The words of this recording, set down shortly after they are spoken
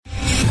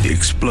the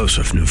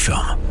explosive new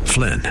film,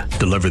 Flynn,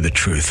 Deliver the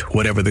Truth,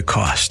 Whatever the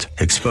Cost,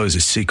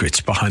 exposes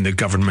secrets behind the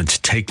government's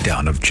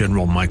takedown of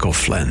General Michael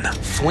Flynn.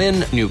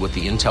 Flynn knew what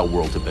the intel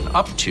world had been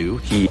up to.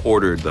 He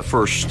ordered the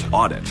first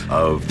audit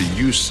of the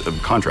use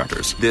of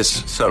contractors.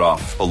 This set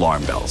off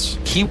alarm bells.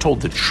 He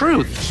told the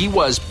truth. He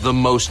was the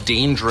most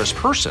dangerous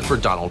person for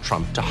Donald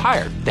Trump to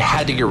hire. They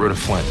had to get rid of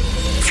Flynn.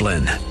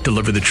 Flynn,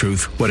 Deliver the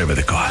Truth, Whatever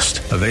the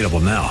Cost. Available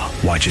now.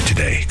 Watch it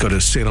today. Go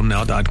to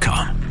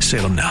salemnow.com.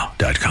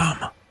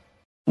 salemnow.com.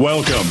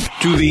 Welcome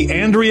to the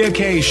Andrea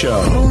Kaye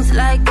Show. Smooth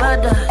like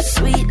butter,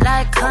 sweet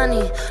like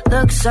honey.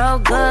 Looks so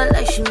good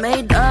like she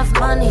made of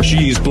money.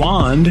 She's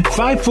blonde,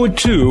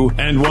 5'2",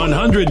 and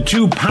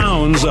 102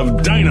 pounds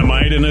of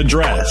dynamite in a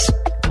dress.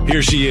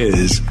 Here she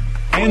is,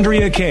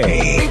 Andrea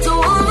Kaye. It's a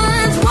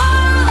woman's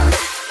world.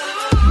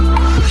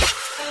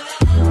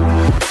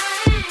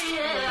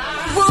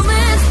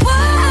 Woman's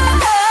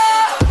world.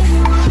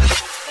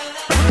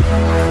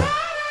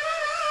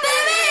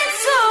 Baby,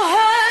 it's so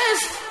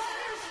hers.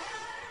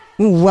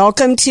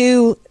 Welcome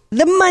to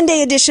the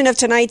Monday edition of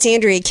tonight's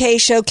Andrea Kaye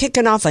Show,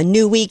 kicking off a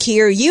new week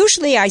here.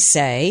 Usually I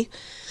say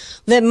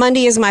that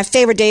Monday is my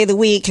favorite day of the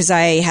week because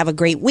I have a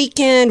great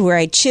weekend where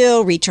I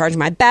chill, recharge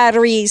my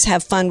batteries,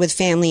 have fun with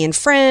family and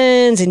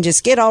friends, and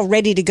just get all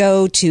ready to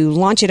go to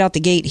launch it out the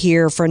gate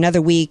here for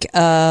another week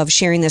of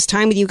sharing this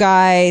time with you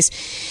guys,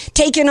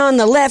 taking on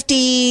the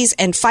lefties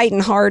and fighting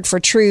hard for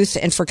truth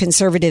and for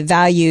conservative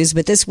values.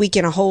 But this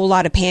weekend, a whole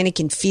lot of panic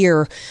and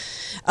fear.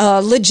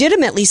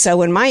 Legitimately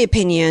so, in my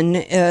opinion,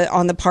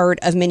 on the part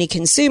of many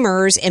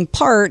consumers, in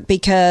part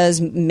because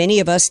many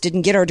of us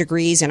didn't get our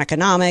degrees in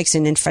economics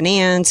and in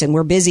finance, and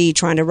we're busy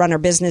trying to run our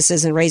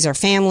businesses and raise our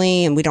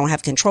family, and we don't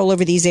have control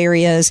over these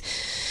areas.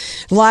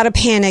 A lot of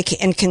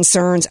panic and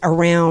concerns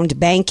around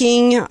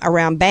banking,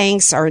 around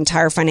banks, our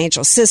entire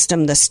financial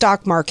system, the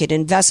stock market,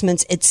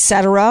 investments,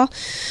 etc.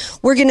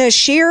 We're going to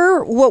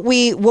share what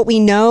we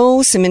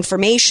know, some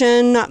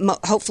information,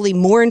 hopefully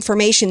more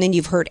information than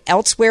you've heard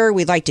elsewhere.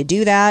 We'd like to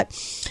do that.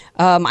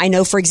 I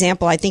know, for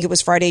example, I think it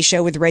was Friday's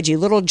show with Reggie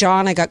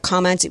Littlejohn. I got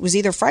comments. It was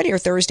either Friday or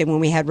Thursday when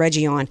we had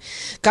Reggie on.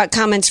 Got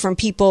comments from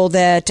people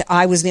that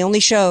I was the only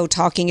show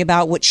talking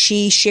about what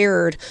she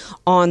shared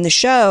on the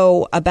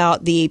show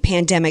about the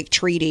pandemic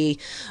treaty.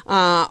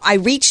 I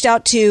reached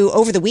out to,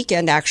 over the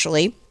weekend,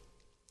 actually,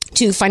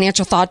 to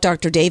financial thought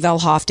Dr. Dave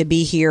Elhoff to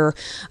be here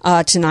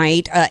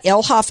tonight.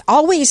 Elhoff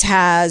always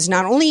has,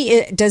 not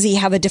only does he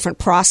have a different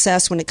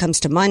process when it comes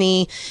to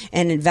money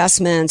and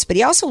investments, but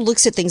he also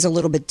looks at things a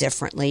little bit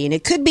differently. And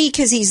it could be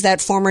because he's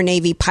that former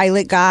Navy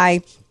pilot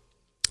guy.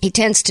 He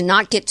tends to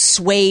not get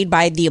swayed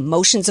by the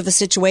emotions of a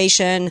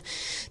situation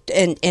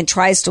and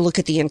tries to look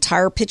at the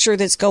entire picture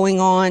that's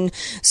going on.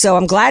 So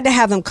I'm glad to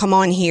have him come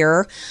on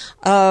here.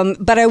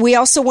 But we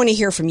also want to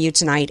hear from you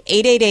tonight.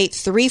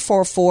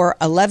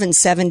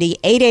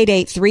 888-344-1170,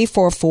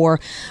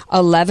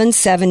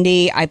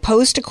 888-344-1170. I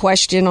posed a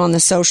question on the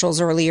socials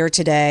earlier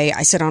today.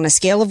 I said, on a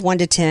scale of 1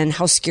 to 10,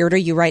 how scared are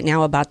you right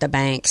now about the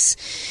banks?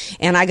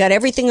 And I got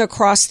everything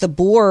across the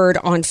board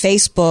on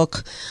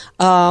Facebook,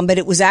 but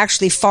it was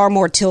actually far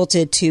more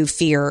tilted to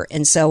fear.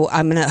 And so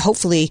I'm going to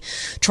hopefully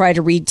try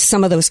to read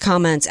some of those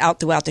comments out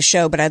throughout the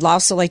show, but I'd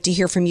also like to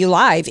hear from you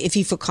live if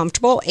you feel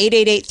comfortable.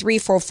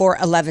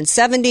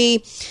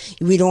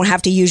 888-344-1170. We don't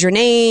have to use your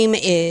name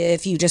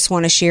if you just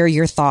want to share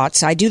your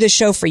thoughts. I do this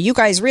show for you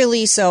guys,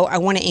 really, so I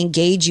want to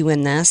engage you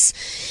in this,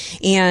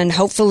 and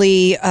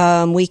hopefully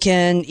we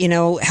can,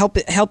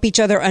 help each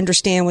other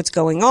understand what's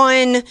going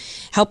on,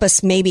 help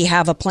us maybe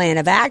have a plan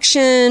of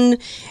action,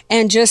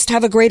 and just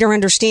have a greater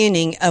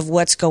understanding of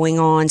what's going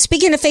on.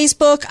 Speaking of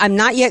Facebook, I'm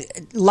not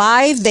yet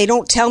live. They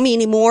don't tell me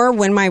anymore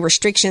when my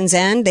restrictions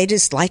end. They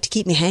just like to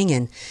keep me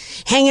hanging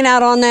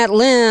out on that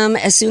limb.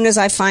 As soon as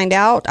I find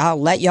out, I'll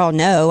let y'all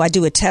know. I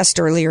do a test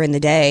earlier in the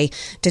day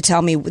that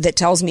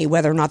tells me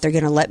whether or not they're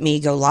going to let me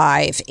go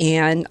live.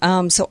 And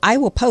so I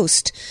will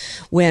post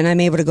when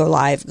I'm able to go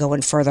live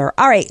going further.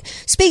 All right.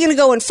 Speaking of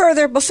going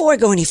further, before I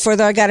go any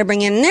further, I got to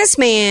bring in this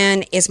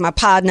man. Is my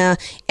partner.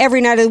 Every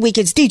night of the week,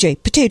 it's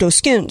DJ Potato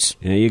Skins.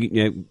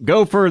 Yeah,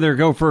 go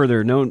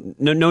further.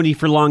 No need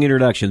for long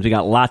introductions. We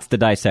got lots to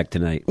dissect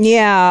tonight.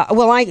 Yeah.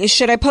 Well,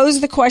 should I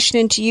pose the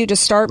question to you to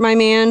start, my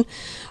man?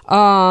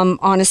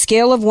 On a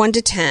scale of 1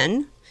 to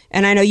 10,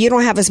 and I know you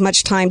don't have as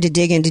much time to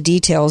dig into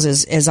details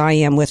as I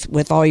am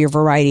with all your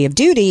variety of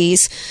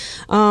duties,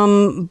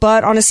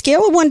 but on a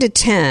scale of 1 to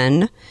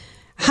 10,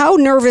 how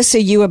nervous are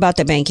you about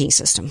the banking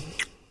system?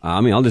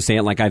 I'll just say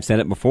it like I've said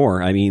it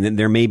before. I mean,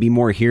 there may be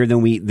more here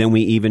than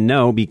we even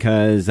know,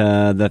 because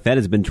the Fed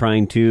has been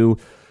trying to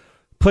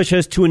push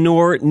us to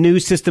a new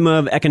system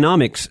of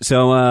economics.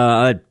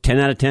 So 10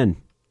 out of 10.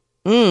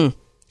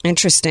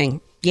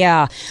 Interesting.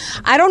 Yeah.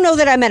 I don't know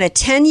that I'm at a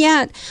 10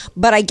 yet,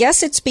 but I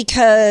guess it's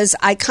because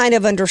I kind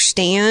of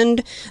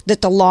understand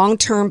that the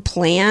long-term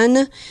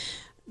plan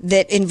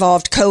that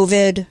involved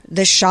COVID,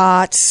 the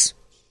shots,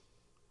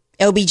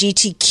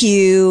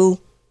 LGBTQ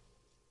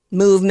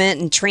movement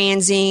and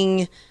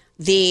transing,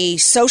 the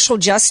social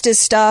justice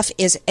stuff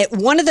is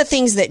one of the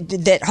things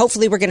that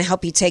hopefully we're going to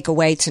help you take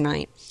away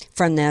tonight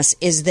from this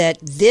is that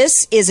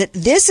this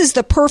is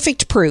the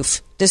perfect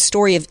proof. This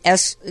story of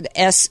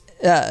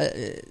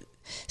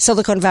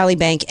Silicon Valley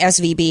Bank,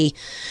 SVB,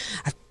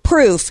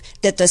 proof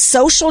that the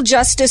social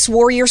justice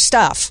warrior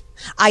stuff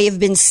I have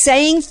been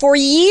saying for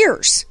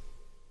years,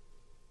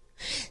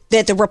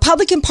 that the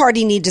Republican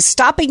Party need to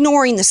stop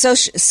ignoring the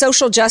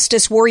social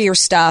justice warrior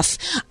stuff,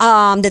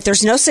 that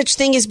there's no such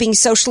thing as being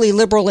socially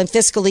liberal and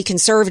fiscally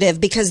conservative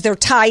because they're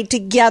tied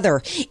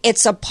together.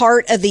 It's a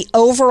part of the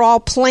overall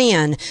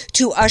plan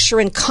to usher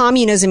in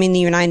communism in the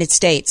United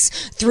States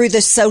through the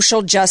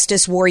social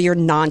justice warrior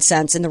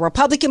nonsense. And the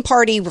Republican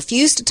Party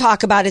refused to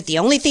talk about it. The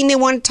only thing they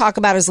want to talk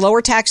about is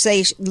lower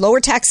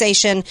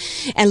taxation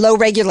and low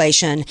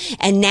regulation.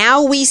 And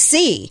now we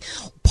see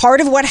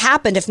part of what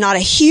happened, if not a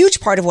huge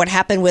part of what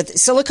happened with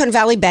Silicon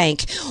Valley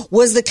Bank,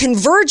 was the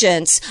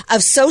convergence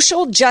of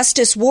social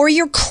justice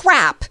warrior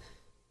crap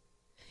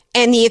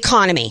and the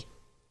economy.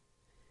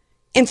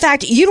 In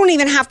fact, you don't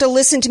even have to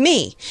listen to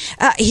me.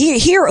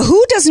 Here,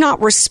 who does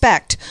not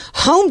respect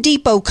Home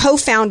Depot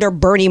co-founder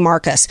Bernie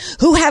Marcus,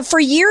 who for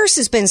years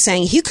has been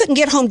saying he couldn't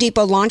get Home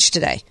Depot launched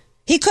today?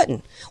 He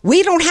couldn't.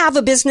 We don't have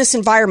a business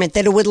environment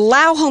that would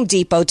allow Home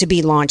Depot to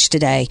be launched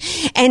today.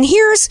 And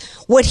here's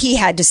what he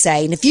had to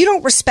say. And if you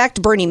don't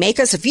respect Bernie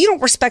Marcus, if you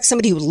don't respect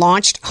somebody who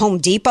launched Home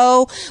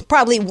Depot,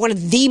 probably one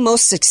of the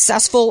most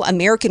successful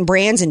American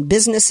brands and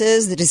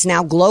businesses that is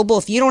now global,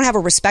 if you don't have a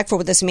respect for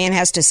what this man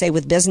has to say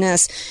with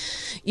business,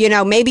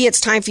 maybe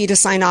it's time for you to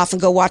sign off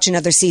and go watch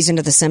another season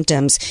of The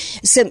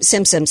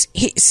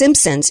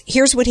Simpsons.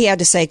 Here's what he had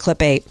to say,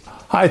 clip 8.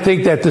 I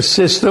think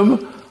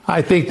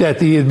that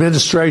the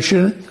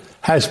administration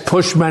has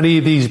pushed many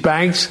of these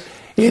banks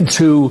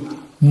into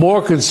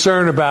more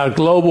concern about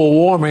global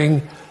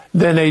warming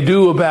than they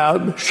do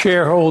about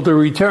shareholder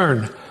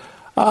return.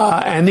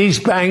 And these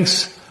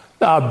banks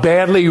are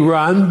badly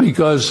run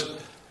because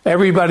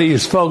everybody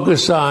is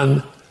focused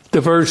on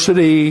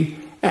diversity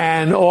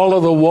and all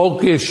of the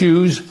woke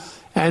issues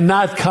and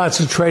not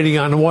concentrating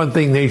on one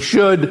thing they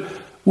should,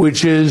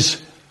 which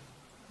is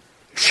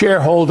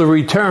shareholder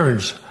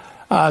returns.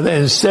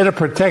 Instead of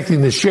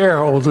protecting the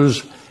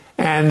shareholders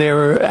and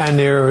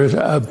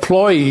their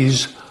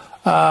employees,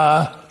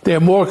 they're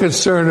more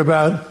concerned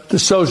about the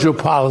social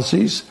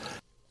policies.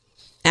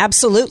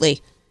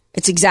 Absolutely.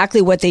 It's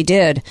exactly what they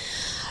did.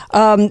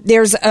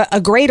 There's a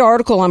great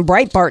article on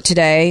Breitbart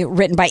today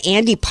written by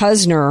Andy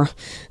Puzner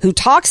who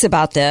talks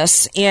about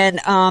this. And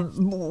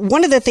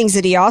one of the things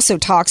that he also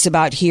talks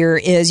about here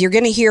is you're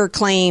going to hear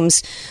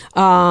claims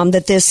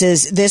that this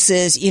is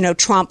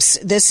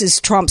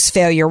Trump's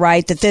failure,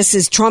 right? That this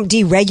is Trump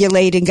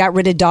deregulated and got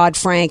rid of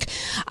Dodd-Frank.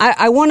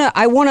 I want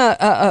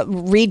to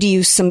read to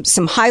you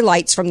some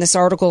highlights from this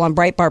article on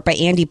Breitbart by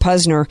Andy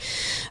Puzner.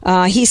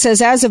 He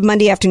says, as of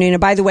Monday afternoon,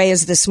 and by the way,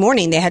 as this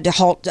morning, they had to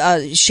halt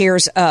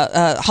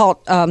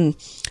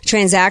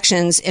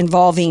transactions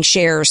involving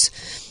shares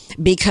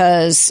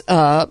because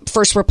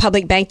First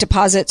Republic Bank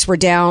deposits were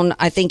down,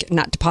 I think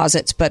not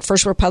deposits, but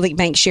First Republic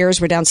Bank shares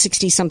were down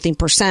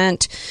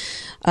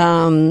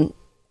 60-something%.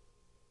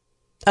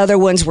 Other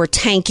ones were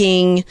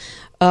tanking.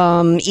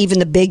 Even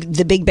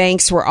the big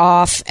banks were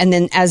off. And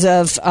then as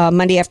of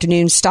Monday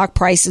afternoon, stock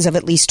prices of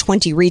at least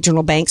 20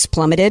 regional banks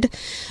plummeted,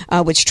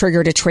 which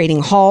triggered a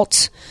trading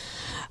halt.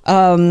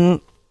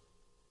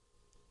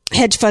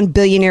 Hedge fund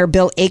billionaire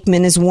Bill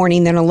Ackman is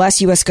warning that unless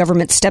U.S.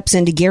 government steps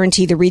in to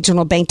guarantee the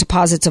regional bank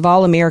deposits of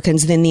all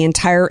Americans, then the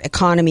entire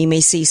economy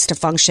may cease to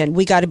function.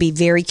 We got to be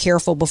very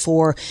careful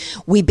before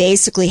we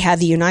basically have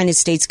the United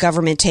States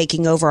government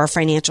taking over our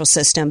financial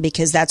system,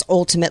 because that's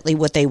ultimately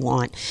what they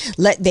want.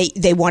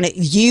 They want to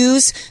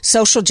use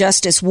social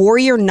justice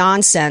warrior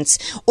nonsense,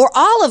 or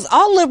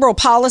all liberal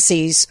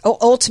policies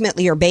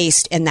ultimately are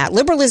based in that.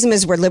 Liberalism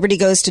is where liberty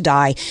goes to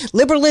die.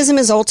 Liberalism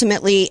is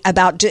ultimately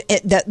about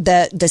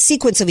the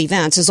sequence of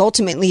events is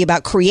ultimately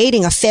about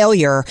creating a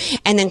failure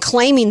and then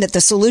claiming that the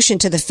solution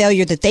to the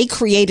failure that they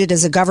created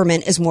as a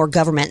government is more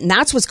government. And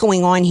that's what's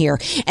going on here.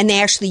 And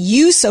they actually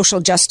use social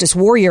justice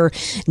warrior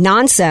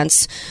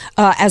nonsense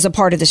as a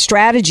part of the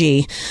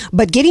strategy.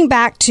 But getting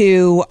back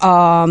to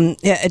the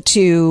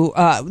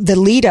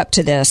lead up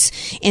to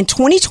this, in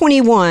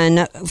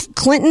 2021,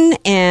 Clinton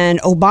and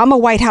Obama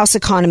White House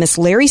economist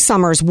Larry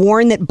Summers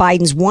warned that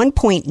Biden's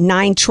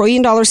 $1.9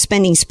 trillion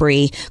spending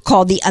spree,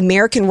 called the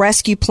American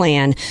Rescue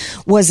Plan,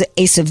 was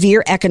a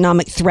severe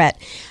economic threat.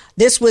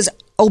 This was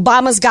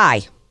Obama's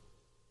guy.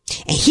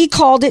 And he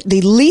called it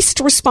the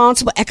least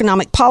responsible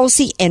economic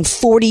policy in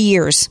 40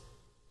 years.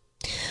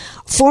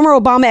 Former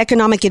Obama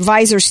economic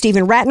advisor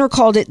Stephen Ratner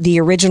called it the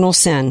original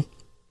sin.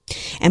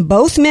 And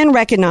both men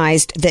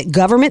recognized that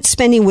government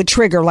spending would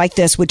trigger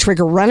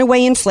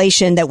runaway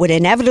inflation that would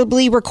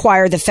inevitably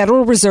require the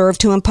Federal Reserve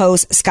to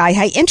impose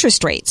sky-high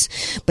interest rates.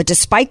 But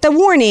despite the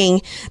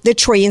warning, the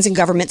trillions in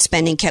government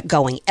spending kept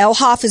going.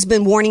 Elhoff has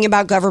been warning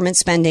about government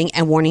spending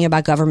and warning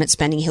about government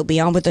spending. He'll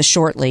be on with us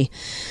shortly.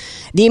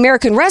 The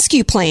American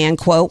Rescue Plan,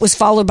 quote, was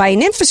followed by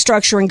an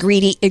infrastructure and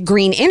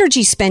green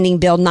energy spending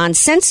bill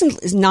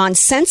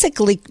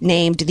nonsensically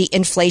named the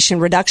Inflation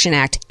Reduction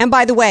Act. And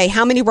by the way,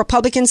 how many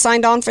Republicans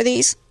signed on for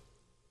these?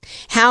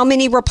 How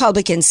many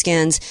Republican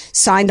skins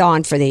signed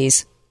on for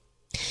these?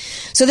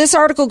 So this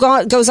article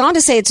goes on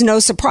to say it's no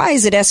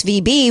surprise that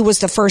SVB was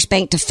the first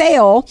bank to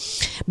fail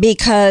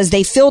because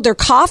they filled their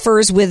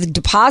coffers with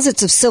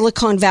deposits of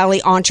Silicon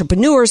Valley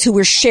entrepreneurs who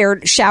were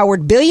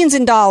showered billions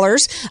in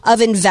dollars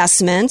of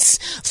investments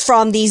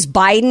from these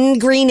Biden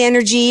green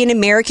energy and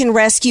American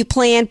Rescue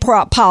Plan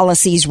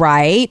policies,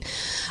 right?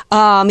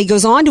 He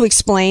goes on to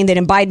explain that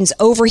in Biden's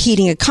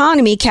overheating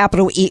economy,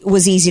 capital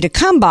was easy to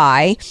come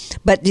by,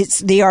 but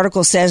the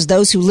article says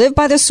those who live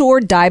by the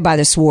sword die by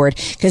the sword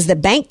because the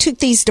bank took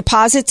these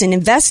deposits and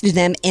invested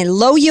them in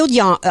low-yield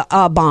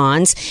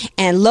bonds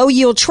and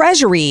low-yield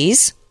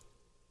treasuries.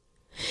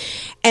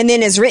 And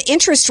then as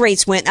interest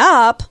rates went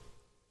up,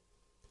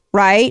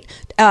 right,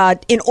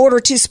 in order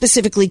to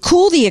specifically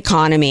cool the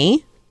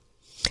economy,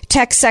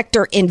 tech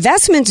sector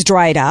investments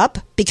dried up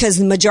because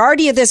the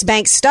majority of this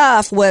bank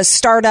stuff was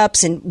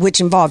startups, which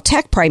involved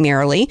tech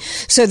primarily.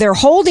 So their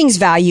holdings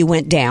value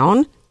went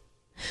down.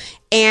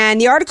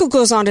 And the article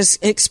goes on to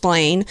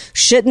explain,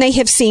 shouldn't they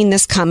have seen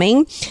this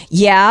coming?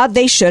 Yeah,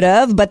 they should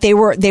have, but they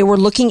were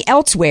looking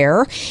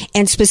elsewhere.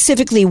 And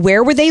specifically,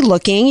 where were they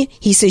looking?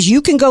 He says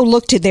you can go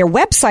look to their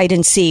website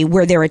and see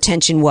where their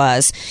attention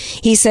was.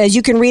 He says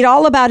you can read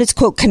all about its,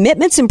 quote,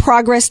 commitments and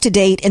progress to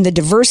date in the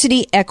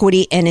diversity,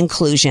 equity, and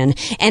inclusion.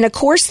 And of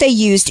course, they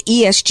used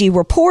ESG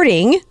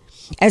reporting,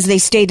 as they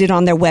stated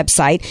on their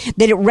website,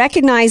 that it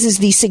recognizes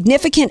the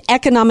significant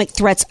economic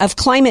threats of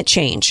climate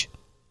change.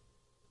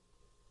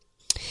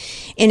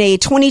 In a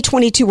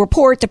 2022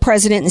 report, the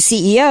president and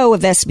CEO of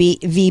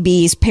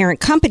SVB's parent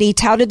company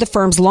touted the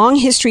firm's long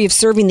history of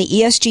serving the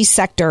ESG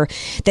sector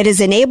that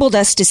has enabled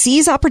us to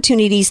seize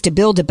opportunities to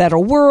build a better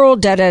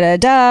world,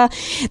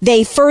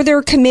 They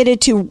further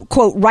committed to,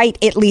 quote,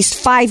 write at least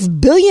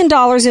 $5 billion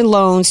in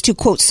loans to,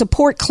 quote,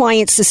 support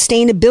clients'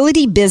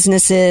 sustainability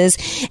businesses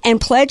and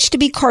pledge to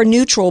be carbon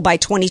neutral by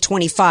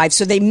 2025.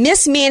 So they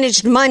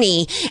mismanaged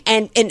money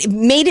and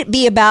made it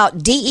be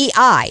about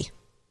DEI.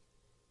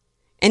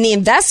 And the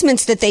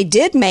investments that they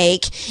did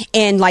make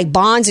in like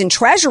bonds and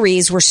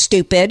treasuries were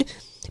stupid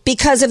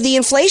because of the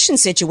inflation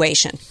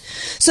situation.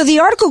 So the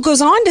article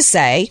goes on to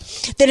say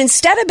that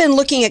instead of been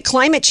looking at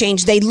climate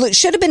change, they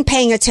should have been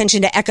paying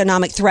attention to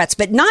economic threats,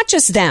 but not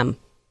just them.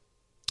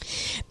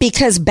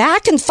 Because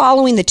back and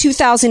following the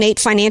 2008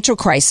 financial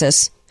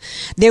crisis,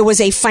 there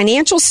was a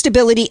Financial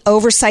Stability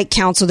Oversight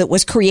Council that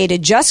was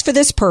created just for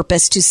this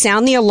purpose to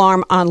sound the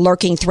alarm on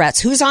lurking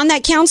threats. Who's on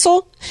that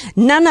council?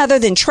 None other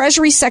than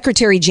Treasury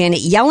Secretary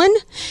Janet Yellen,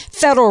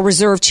 Federal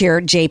Reserve Chair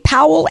Jay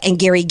Powell, and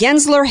Gary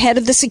Gensler, head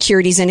of the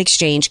Securities and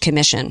Exchange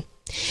Commission.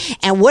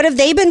 And what have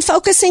they been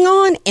focusing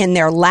on? In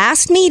their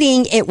last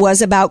meeting, it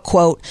was about,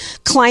 quote,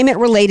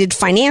 climate-related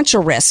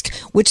financial risk,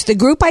 which the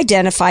group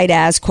identified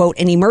as, quote,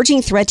 an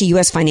emerging threat to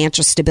U.S.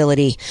 financial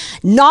stability,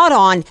 not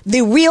on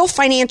the real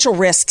financial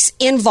risks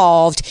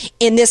involved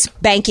in this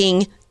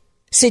banking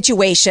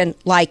situation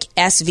like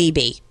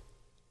SVB,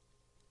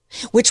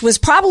 which was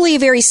probably a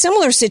very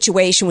similar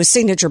situation with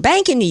Signature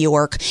Bank in New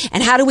York.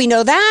 And how do we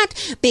know that?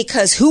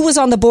 Because who was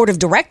on the board of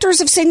directors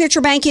of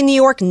Signature Bank in New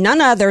York?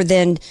 None other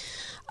than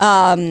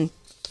Barney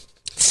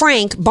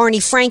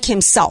Frank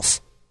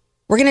himself.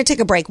 We're going to take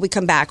a break. We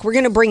come back. We're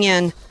going to bring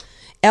in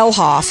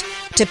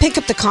Elhoff to pick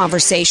up the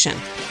conversation.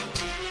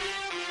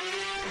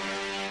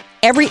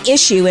 Every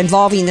issue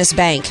involving this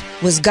bank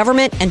was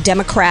government and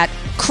Democrat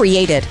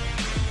created.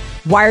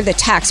 Why are the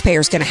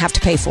taxpayers going to have to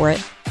pay for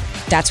it?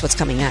 That's what's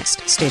coming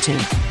next. Stay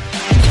tuned.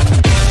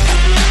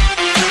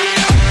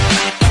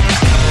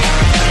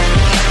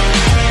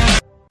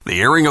 The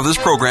airing of this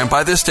program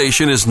by this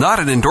station is not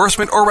an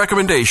endorsement or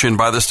recommendation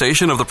by the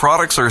station of the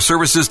products or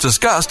services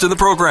discussed in the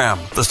program.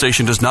 The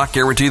station does not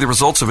guarantee the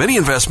results of any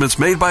investments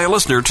made by a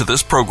listener to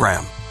this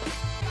program.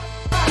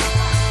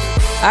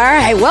 All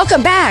right,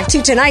 welcome back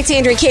to tonight's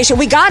Andrea Kaye Show.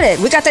 We got it.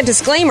 We got the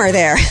disclaimer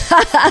there.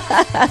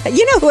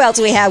 You know who else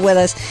we have with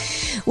us?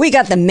 We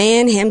got the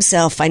man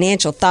himself,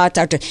 Financial Thought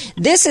Doctor.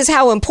 This is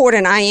how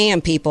important I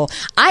am, people.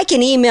 I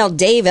can email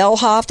Dave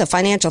Elhoff, the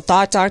Financial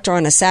Thought Doctor,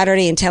 on a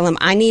Saturday and tell him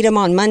I need him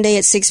on Monday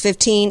at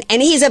 6:15,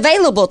 and he's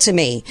available to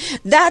me.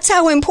 That's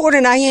how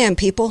important I am,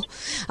 people.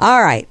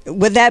 All right.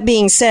 With that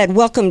being said,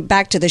 welcome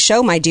back to the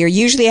show, my dear.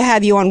 Usually I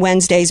have you on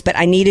Wednesdays, but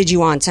I needed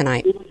you on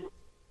tonight.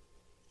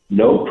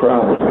 No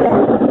problem.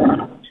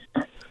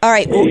 All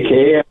right. Hey,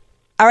 Kaye.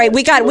 All right,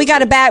 we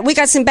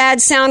got some bad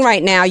sound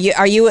right now.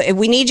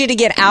 We need you to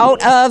get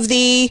out of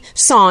the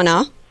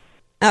sauna.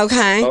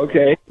 Okay.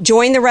 Okay.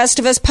 Join the rest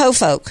of us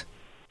po-folk.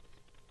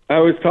 I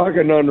was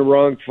talking on the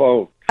wrong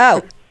phone.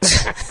 Oh.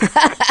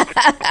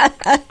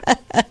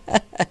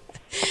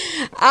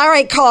 All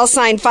right, call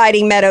sign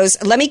Fighting Meadows.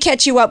 Let me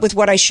catch you up with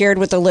what I shared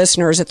with the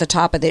listeners at the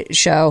top of the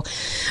show.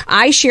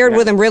 I shared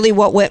with them really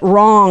what went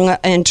wrong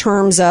in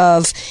terms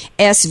of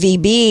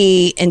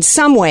SVB in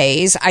some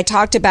ways. I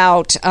talked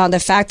about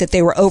the fact that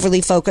they were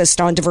overly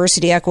focused on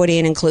diversity, equity,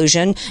 and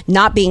inclusion,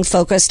 not being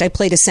focused. I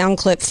played a sound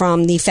clip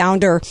from the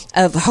founder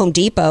of Home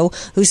Depot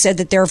who said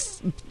that their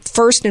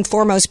first and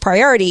foremost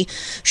priority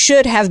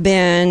should have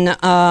been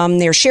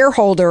their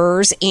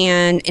shareholders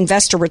and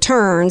investor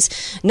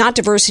returns, not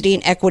diversity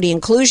and equity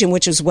inclusion,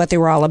 which is what they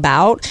were all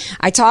about.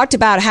 I talked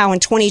about how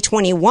in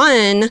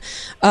 2021,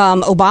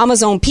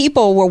 Obama's own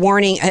people were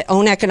warning,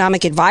 own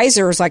economic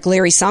advisors like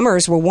Larry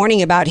Summers were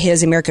warning about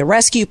his American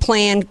Rescue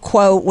Plan,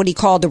 quote, what he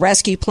called the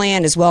Rescue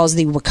Plan, as well as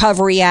the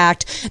Recovery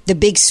Act, the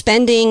big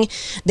spending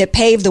that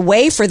paved the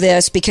way for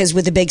this, because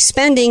with the big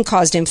spending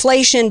caused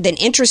inflation, then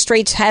interest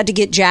rates had to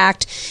get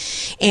jacked.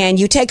 And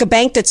you take a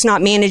bank that's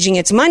not managing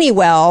its money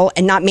well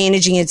and not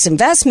managing its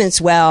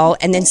investments well,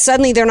 and then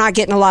suddenly they're not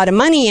getting a lot of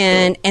money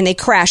in and they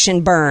crash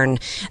and burn.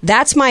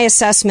 That's my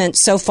assessment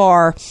so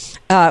far,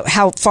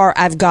 how far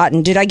I've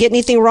gotten. Did I get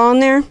anything wrong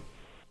there?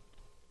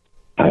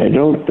 I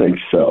don't think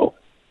so.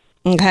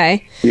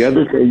 Okay. The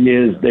other thing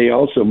is they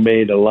also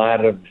made a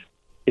lot of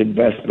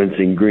investments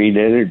in green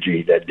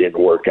energy that didn't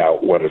work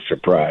out. What a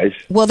surprise.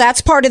 Well,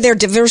 that's part of their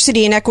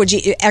diversity and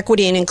equity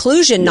and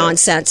inclusion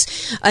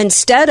nonsense.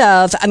 Instead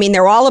of, I mean,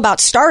 they're all about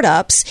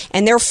startups,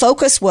 and their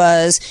focus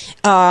was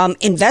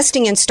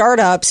investing in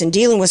startups and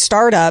dealing with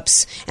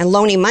startups and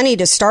loaning money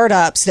to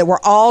startups that were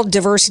all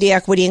diversity,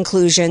 equity,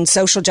 inclusion,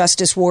 social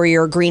justice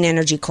warrior, green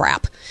energy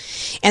crap.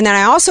 And then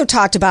I also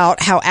talked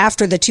about how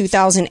after the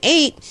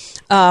 2008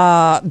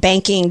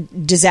 banking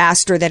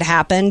disaster that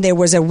happened, there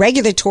was a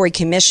regulatory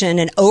commission,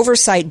 an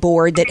oversight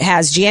board that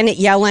has Janet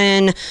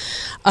Yellen,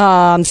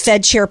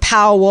 Fed Chair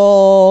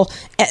Powell,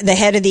 the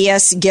head of the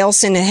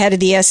Gelson, the head of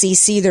the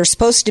SEC. They're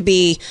supposed to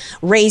be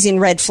raising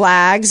red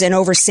flags and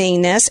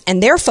overseeing this,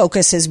 and their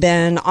focus has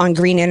been on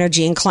green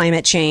energy and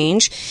climate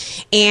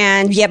change.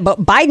 And yet,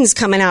 but Biden's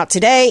coming out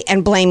today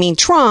and blaming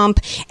Trump,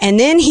 and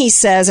then he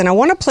says, and I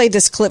want to play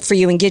this clip for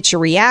you and get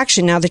your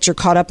reaction now that you're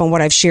caught up on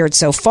what I've shared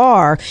so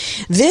far.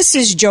 This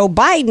is Joe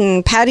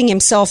Biden patting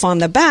himself on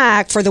the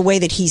back for the way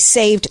that he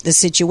saved the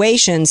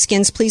situation.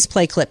 Skins, please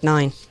play clip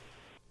 9.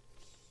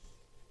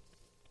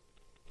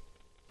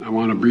 I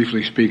want to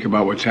briefly speak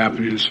about what's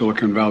happening in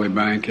Silicon Valley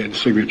Bank and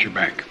Signature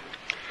Bank.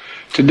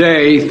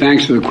 Today,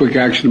 thanks to the quick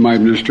action of my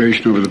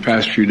administration over the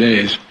past few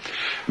days,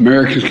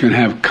 Americans can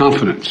have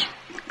confidence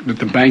that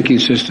the banking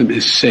system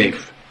is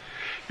safe.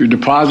 Your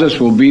deposits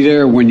will be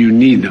there when you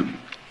need them.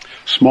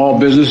 Small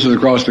businesses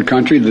across the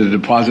country, the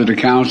deposit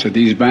accounts at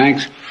these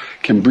banks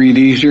can breathe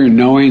easier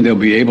knowing they'll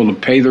be able to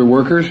pay their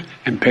workers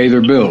and pay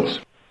their bills.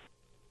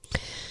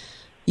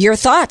 Your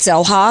thoughts,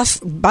 Elhoff?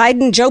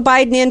 Joe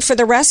Biden in for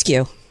the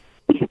rescue.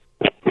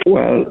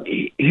 Well,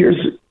 here's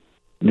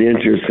the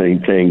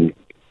interesting thing.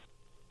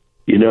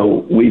 You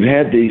know, we've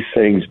had these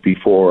things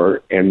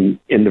before, and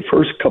in the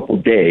first couple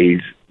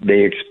days,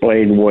 they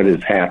explain what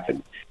has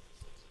happened.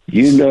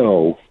 You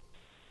know,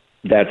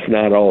 that's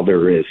not all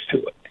there is to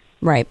it.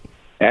 Right.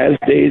 As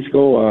days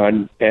go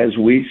on, as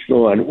weeks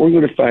go on, we're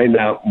going to find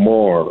out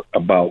more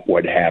about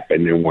what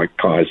happened and what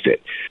caused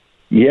it.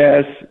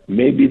 Yes,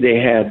 maybe they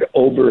had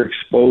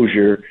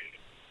overexposure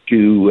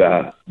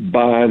to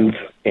bonds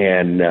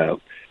and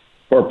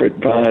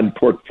corporate bond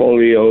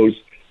portfolios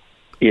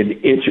in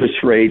interest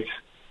rates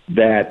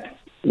that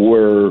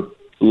were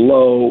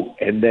low,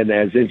 and then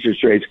as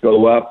interest rates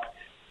go up,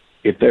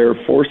 if they're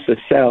forced to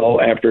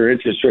sell after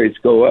interest rates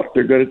go up,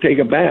 they're going to take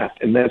a bath,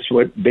 and that's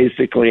what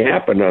basically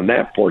happened on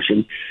that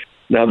portion.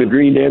 Now, the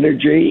green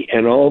energy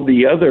and all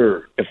the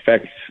other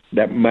effects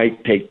that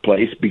might take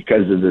place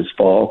because of this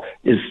fall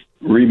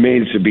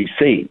remains to be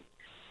seen.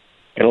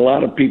 And a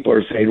lot of people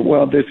are saying,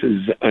 well, this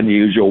is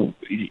unusual.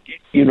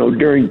 You know,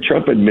 during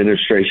Trump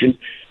administration,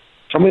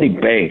 how many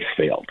banks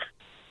failed?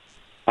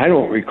 I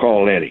don't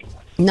recall any.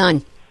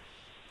 None.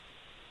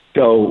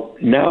 So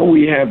now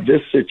we have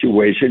this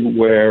situation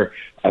where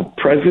a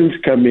president's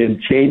come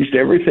in, changed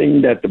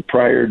everything that the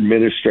prior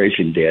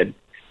administration did,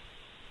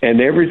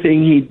 and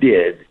everything he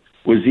did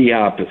was the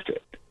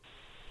opposite.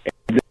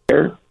 And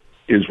there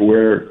is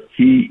where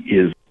he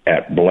is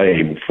at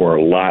blame for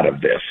a lot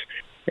of this.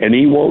 And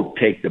he won't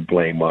take the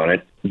blame on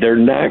it. They're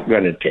not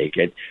going to take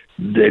it.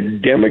 The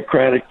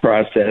democratic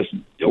process,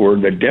 or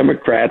the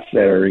Democrats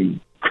that are in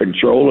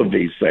control of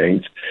these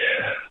things,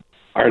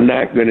 are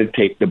not going to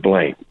take the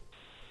blame.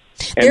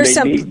 There's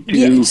some,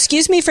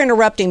 excuse me for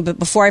interrupting, but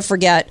before I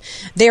forget,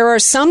 there are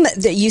some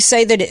that you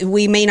say that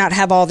we may not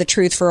have all the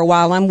truth for a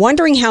while. I'm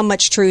wondering how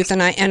much truth,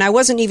 and I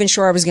wasn't even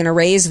sure I was going to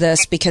raise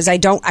this because I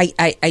don't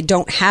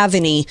have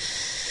any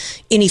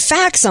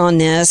facts on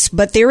this,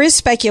 but there is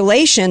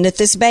speculation that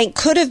this bank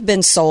could have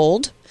been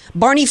sold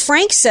Barney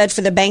Frank said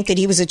for the bank that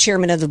he was a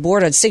chairman of the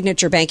board of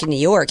Signature Bank in New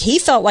York, he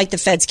felt like the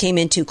feds came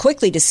in too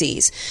quickly to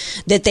seize,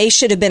 that they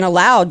should have been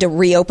allowed to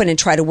reopen and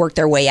try to work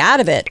their way out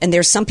of it. And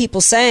there's some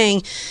people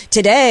saying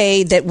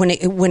today that when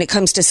it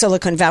comes to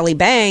Silicon Valley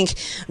Bank,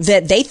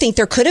 that they think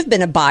there could have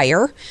been a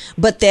buyer,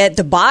 but that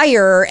the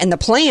buyer and the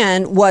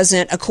plan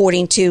wasn't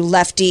according to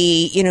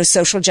lefty,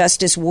 social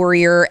justice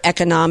warrior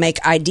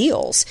economic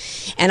ideals.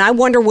 And I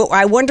wonder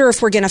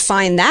if we're going to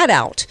find that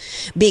out,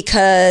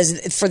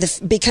 because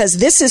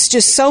this is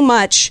just so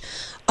much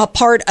a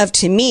part of,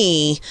 to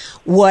me,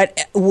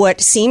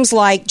 what seems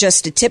like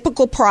just a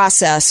typical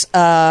process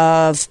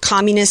of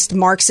communist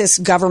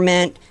Marxist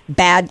government,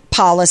 bad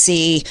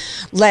policy.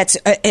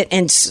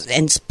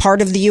 And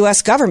part of the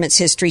U.S. government's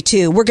history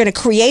too. We're going to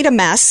create a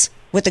mess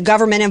with the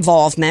government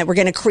involvement. We're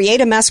going to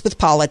create a mess with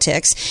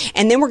politics,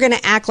 and then we're going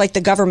to act like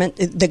the government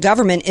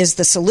is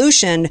the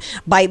solution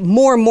by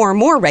more and more and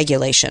more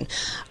regulation.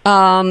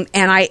 And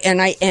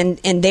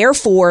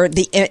therefore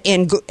the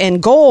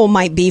end goal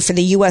might be for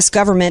the U.S.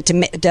 government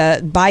the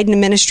Biden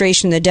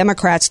administration, the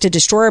Democrats, to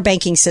destroy our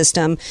banking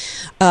system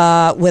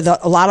with a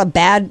lot of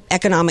bad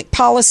economic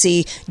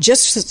policy,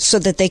 just so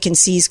that they can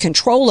seize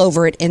control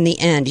over it in the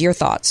end. Your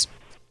thoughts?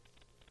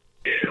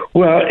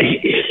 Well,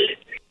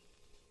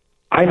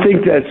 I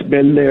think that's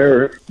been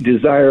their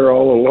desire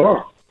all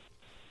along,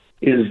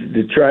 is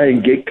to try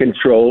and get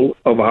control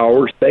of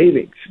our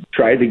savings,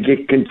 try to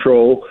get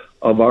control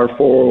of our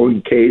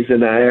 401ks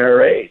and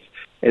IRAs.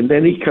 And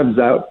then he comes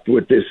out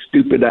with this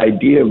stupid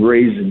idea of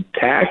raising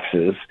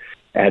taxes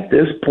at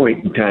this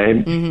point in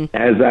time. Mm-hmm.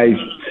 As I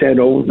sent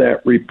over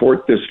that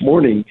report this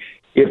morning,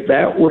 if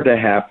that were to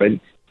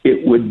happen,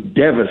 it would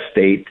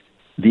devastate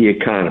the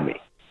economy.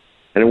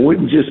 And it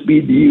wouldn't just be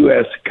the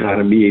U.S.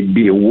 economy, it'd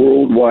be a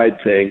worldwide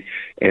thing.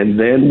 And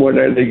then what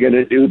are they going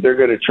to do? They're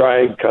going to try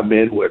and come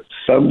in with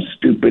some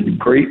stupid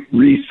great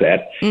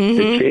reset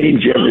to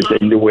change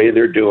everything the way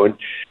they're doing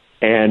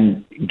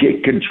and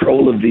get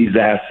control of these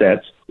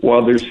assets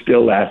while there's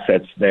still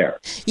assets there.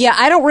 Yeah,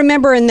 I don't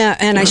remember and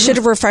I should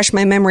have refreshed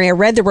my memory. I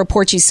read the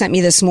report you sent me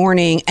this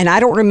morning, and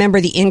I don't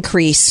remember the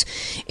increase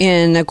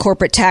in the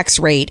corporate tax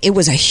rate. It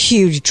was a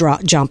huge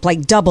jump,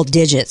 like double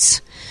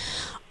digits.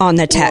 On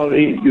the tax.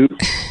 Well,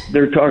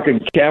 they're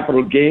talking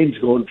capital gains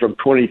going from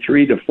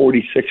 23 to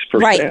 46%.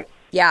 Right.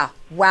 Yeah.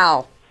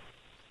 Wow.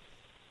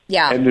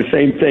 Yeah. And the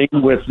same thing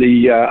with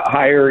the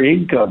higher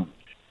income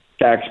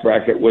tax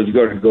bracket was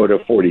going to go to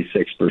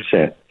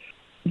 46%.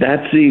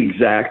 That's the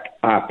exact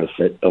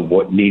opposite of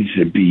what needs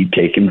to be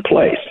taking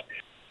place.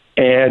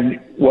 And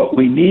what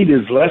we need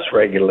is less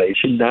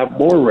regulation, not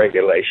more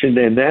regulation.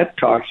 And that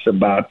talks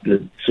about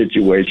the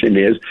situation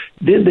is,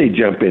 did they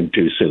jump in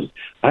too soon?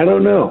 I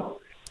don't know.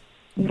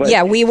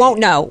 But we won't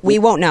know. We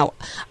won't know.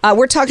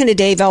 We're talking to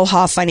Dave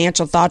Elhoff,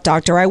 financial thought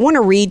doctor. I want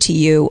to read to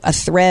you a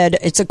thread.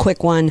 It's a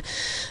quick one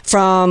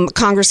from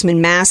Congressman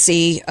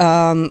Massey,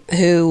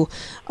 who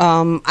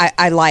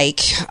I like.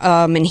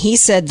 And he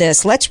said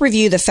this: let's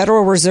review the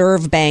Federal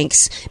Reserve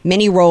Bank's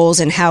many roles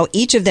and how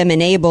each of them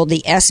enabled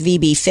the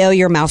SVB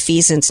failure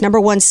malfeasance. Number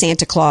one,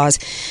 Santa Claus.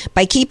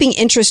 By keeping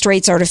interest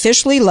rates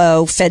artificially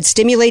low, Fed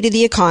stimulated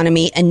the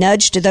economy and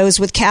nudged those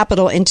with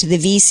capital into the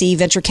VC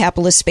venture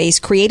capitalist space,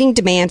 creating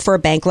demand for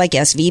a bank like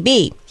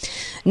SVB.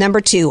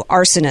 Number two,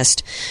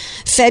 arsonist.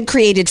 Fed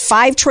created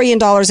 $5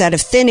 trillion out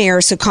of thin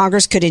air so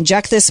Congress could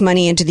inject this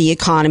money into the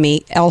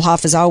economy.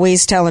 Elhoff is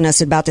always telling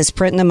us about this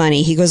printing the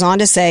money. He goes on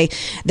to say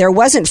there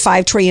wasn't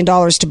 $5 trillion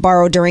to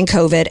borrow during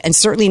COVID, and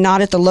certainly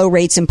not at the low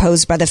rates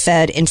imposed by the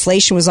Fed.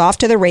 Inflation was off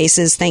to the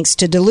races thanks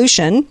to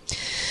dilution.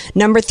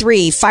 Number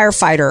three,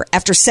 firefighter.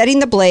 After setting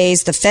the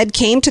blaze, the Fed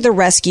came to the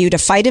rescue to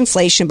fight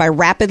inflation by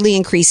rapidly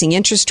increasing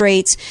interest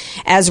rates.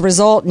 As a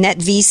result, net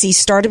VC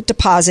startup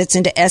deposits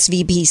into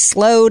SVB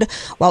slowed,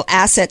 while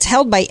assets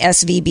held by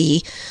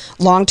SVB,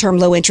 long-term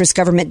low-interest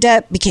government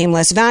debt, became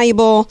less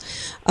valuable.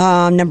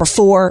 Number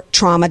four,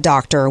 trauma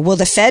doctor. Will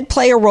the Fed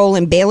play a role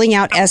in bailing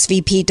out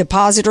SVB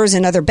depositors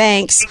and other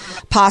banks,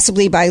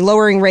 possibly by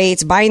lowering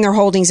rates, buying their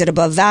holdings at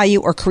above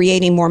value, or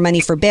creating more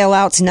money for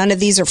bailouts? None of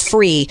these are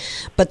free,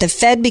 but the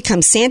Fed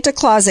becomes Santa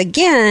Claus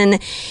again,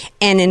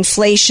 and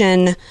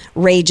inflation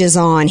rages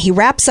on. He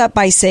wraps up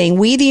by saying,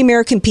 we, the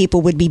American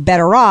people, would be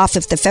better off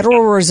if the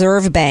Federal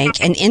Reserve Bank,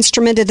 an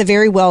instrument of the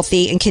very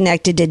wealthy and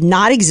connected, did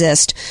not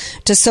exist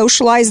to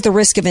socialize the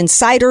risk of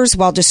insiders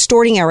while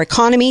distorting our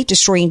economy,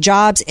 destroying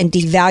jobs, and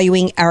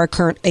devaluing our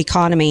current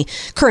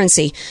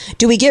currency.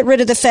 Do we get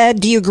rid of the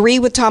Fed? Do you agree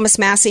with Thomas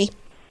Massey?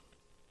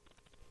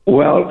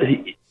 Well,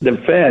 the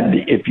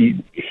Fed,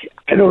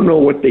 I don't know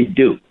what they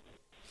do.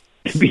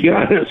 To be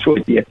honest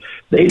with you,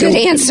 they don't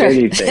do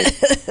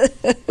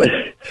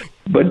anything.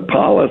 But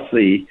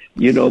policy,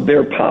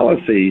 their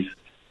policies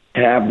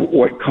have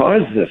what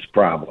caused this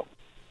problem.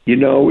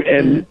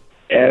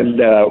 And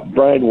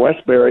Brian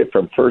Westbury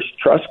from First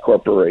Trust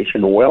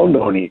Corporation, a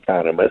well-known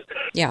economist,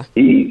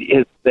 he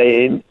is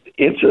saying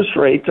interest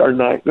rates are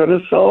not going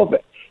to solve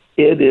it.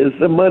 It is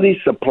the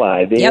money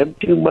supply. The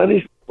M2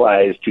 money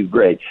supply is too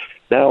great.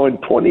 Now, in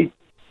 2020,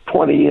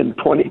 2020 and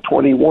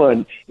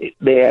 2021,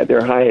 they had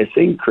their highest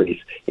increase.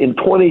 In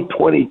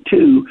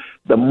 2022,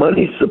 the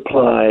money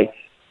supply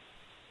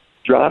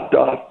dropped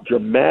off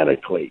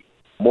dramatically,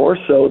 more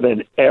so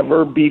than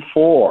ever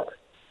before.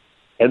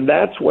 And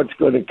that's what's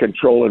going to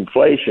control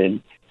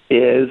inflation,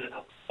 is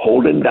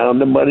holding down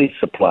the money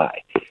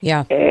supply.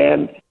 Yeah.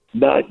 And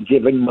not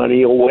giving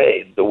money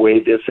away the way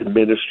this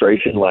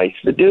administration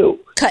likes to do.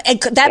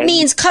 That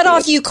means cut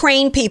off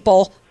Ukraine,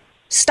 people.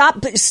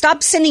 Stop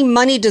sending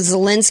money to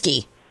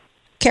Zelensky.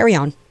 Carry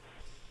on.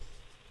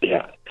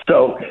 Yeah.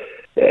 So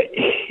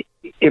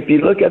if you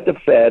look at the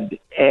Fed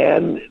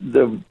and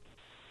the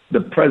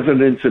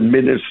president's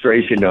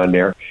administration on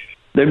there,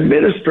 the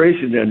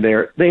administration on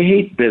there, they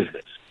hate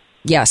business.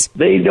 Yes.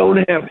 They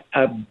don't have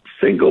a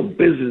single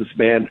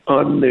businessman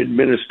on the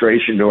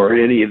administration or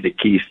any of the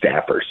key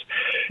staffers.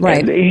 Right.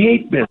 And they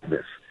hate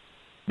business.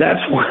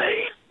 That's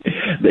why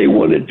they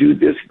want to do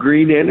this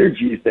green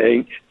energy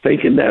thing,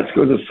 thinking that's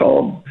going to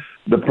solve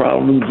the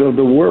problems of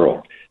the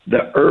world.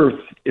 The earth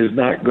is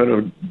not going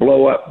to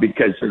blow up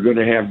because they're going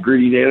to have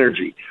green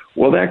energy.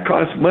 Well, that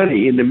costs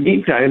money. In the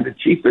meantime, the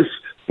cheapest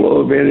flow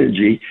of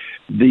energy,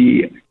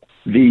 the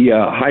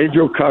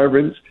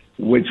hydrocarbons,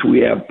 which we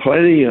have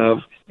plenty of,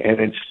 and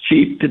it's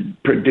cheap to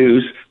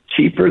produce,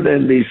 cheaper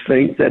than these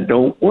things that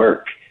don't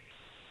work.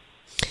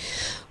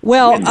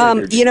 Well,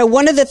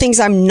 one of the things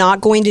I'm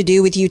not going to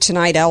do with you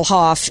tonight,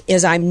 Elhoff,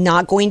 is I'm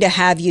not going to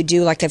have you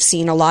do like I've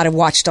seen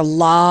watched a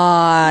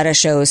lot of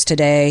shows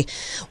today,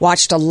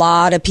 watched a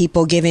lot of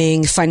people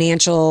giving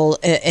financial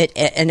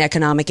and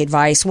economic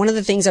advice. One of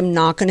the things I'm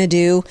not going to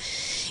do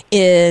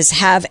is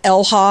have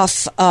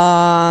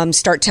Elhoff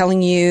start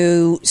telling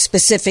you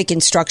specific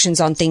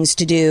instructions on things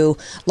to do,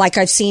 like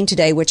I've seen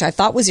today, which I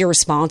thought was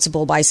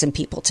irresponsible by some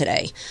people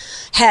today,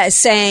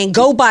 saying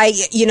go buy,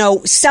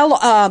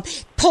 sell.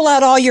 Pull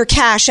out all your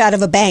cash out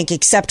of a bank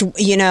except, and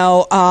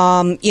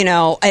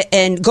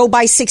go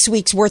buy 6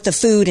 weeks worth of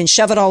food and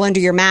shove it all under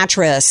your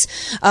mattress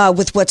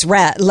with what's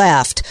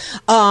left.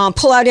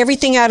 Pull out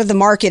everything out of the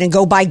market and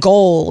go buy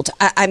gold.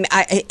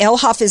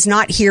 Elhoff is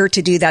not here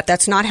to do that.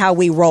 That's not how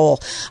we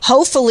roll.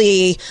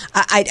 Hopefully,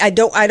 I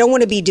don't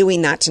want to be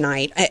doing that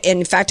tonight.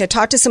 In fact, I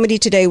talked to somebody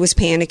today who was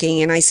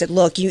panicking, and I said,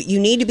 look, you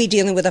need to be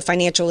dealing with a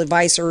financial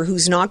advisor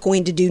who's not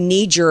going to do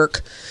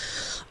knee-jerk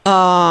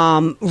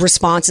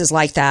responses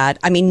like that.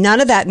 I mean,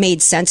 none of that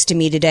made sense to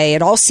me today.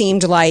 It all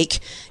seemed like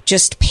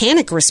just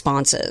panic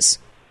responses.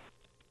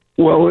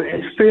 Well,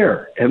 it's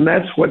fear, and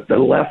that's what the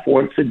left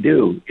wants to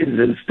do, is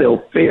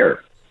instill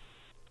fear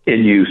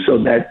in you so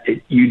that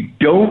you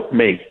don't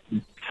make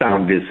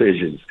sound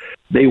decisions.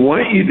 They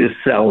want you to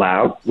sell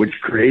out, which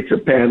creates a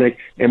panic,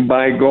 and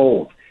buy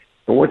gold.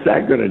 And what's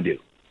that going to do?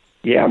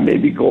 Yeah,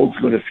 maybe gold's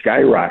going to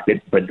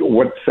skyrocket, but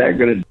what's that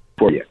going to do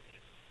for you?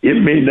 It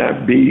may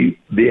not be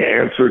the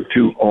answer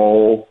to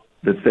all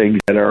the things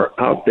that are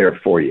out there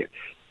for you.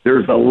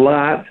 There's a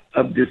lot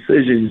of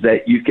decisions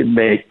that you can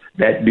make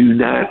that do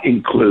not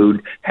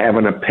include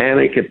having a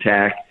panic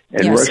attack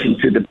and rushing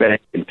to the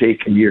bank and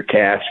taking your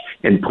cash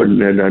and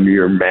putting it under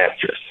your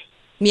mattress.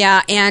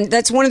 Yeah, and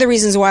that's one of the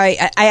reasons why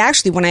I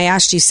actually, when I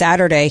asked you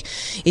Saturday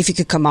if you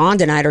could come on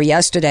tonight or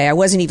yesterday, I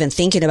wasn't even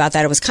thinking about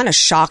that. I was kind of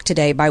shocked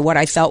today by what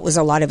I felt was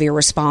a lot of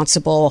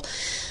irresponsible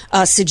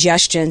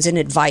suggestions and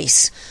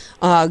advice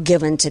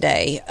given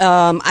today.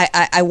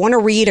 I want to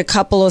read a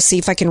couple, see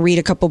if I can read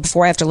a couple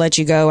before I have to let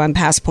you go. I'm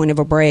past point of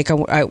a break.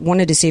 I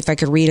wanted to see if I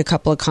could read a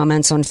couple of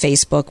comments on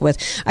Facebook.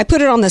 I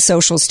put it on the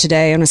socials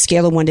today on a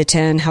scale of 1 to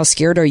 10. How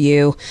scared are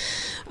you?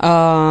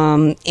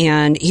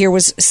 And here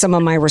was some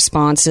of my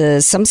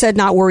responses. Some said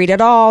not worried at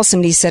all.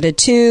 Somebody said a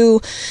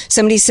 2.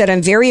 Somebody said,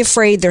 I'm very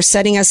afraid they're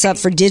setting us up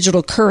for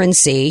digital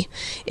currency.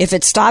 If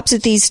it stops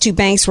at these 2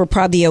 banks, we're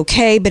probably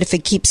okay. But if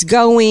it keeps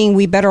going,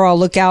 we better all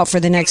look out for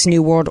the next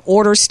New World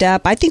Order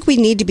step. I think we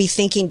need to be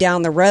thinking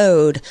down the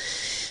road.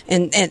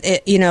 And as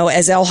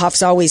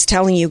Elhoff's always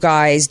telling you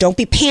guys, don't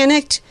be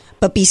panicked,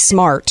 but be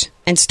smart.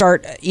 And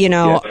start,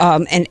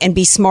 and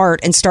be smart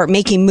and start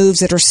making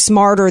moves that are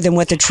smarter than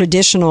what the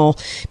traditional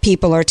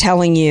people are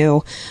telling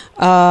you.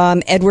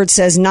 Edward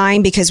says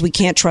 9 because we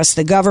can't trust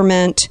the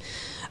government.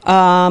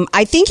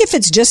 I think if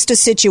it's just a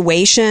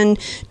situation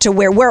to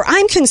where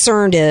I'm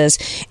concerned is,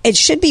 it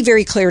should be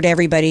very clear to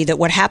everybody that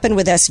what happened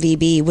with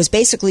SVB was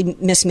basically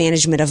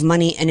mismanagement of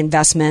money and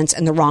investments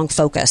and the wrong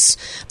focus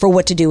for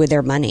what to do with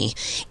their money.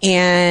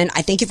 And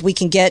I think if we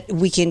can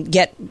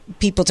get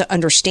people to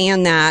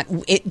understand that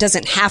it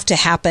doesn't have to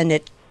happen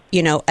at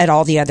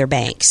all the other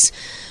banks.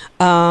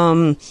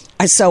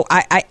 So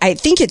I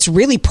think it's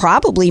really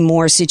probably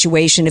more a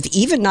situation of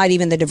not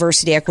even the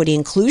diversity, equity,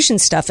 inclusion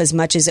stuff as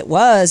much as it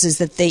was, is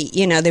that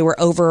they were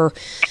over,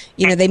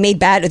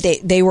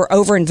 they were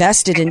over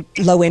invested in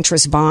low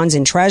interest bonds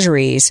and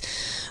treasuries.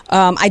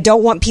 I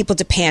don't want people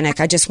to panic.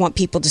 I just want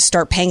people to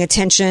start paying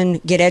attention,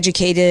 get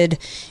educated,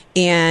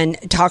 and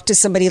talk to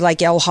somebody like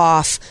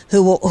Elhoff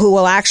who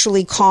will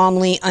actually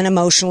calmly,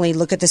 unemotionally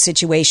look at the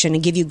situation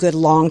and give you good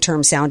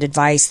long-term sound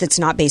advice that's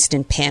not based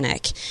in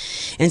panic.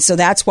 And so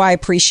that's why I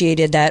appreciate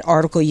appreciated that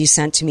article you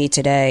sent to me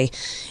today.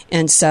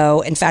 And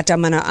so, in fact,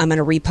 I'm gonna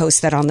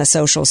repost that on the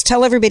socials.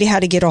 Tell everybody how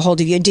to get a hold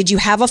of you. Did you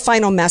have a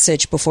final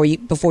message before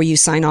you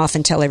sign off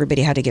and tell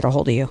everybody how to get a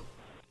hold of you?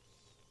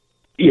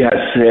 Yes,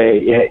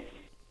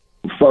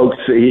 folks,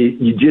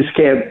 you just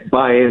can't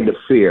buy into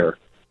fear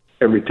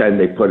every time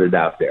they put it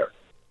out there.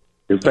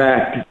 In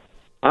fact,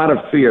 out of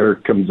fear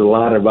comes a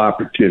lot of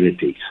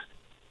opportunities.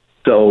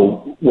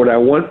 So what I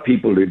want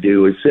people to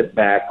do is sit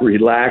back,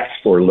 relax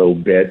for a little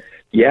bit.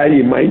 Yeah,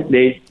 you might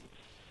need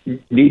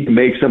to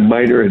make some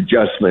minor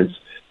adjustments,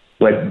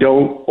 but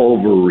don't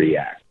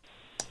overreact.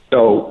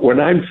 So what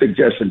I'm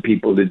suggesting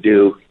people to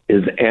do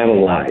is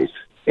analyze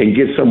and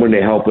get someone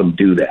to help them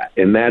do that.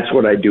 And that's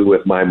what I do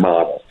with my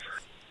model.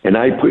 And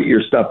I put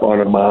your stuff on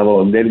a model,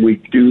 and then we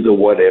do the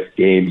what-if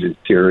games and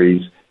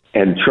series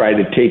and try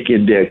to take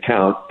into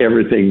account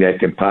everything that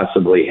could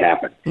possibly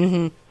happen.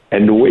 Mm-hmm.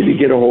 And the way to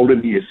get a hold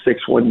of me is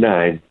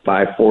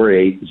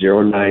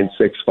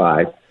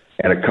 619-548-0965.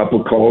 Had a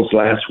couple calls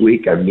last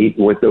week. I'm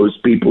meeting with those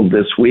people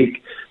this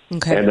week.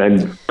 Okay. And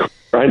I'm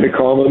trying to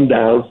calm them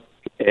down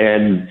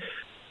and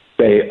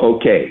say,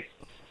 okay,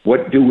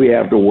 what do we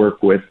have to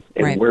work with,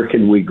 and where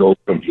can we go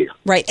from here?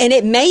 Right. And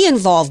it may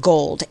involve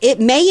gold. It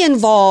may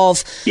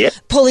involve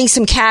pulling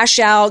some cash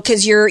out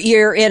because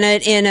you're in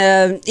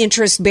a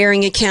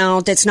interest-bearing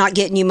account that's not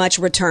getting you much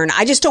return.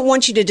 I just don't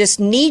want you to just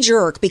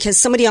knee-jerk because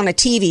somebody on a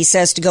TV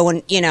says to go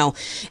and,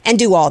 and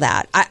do all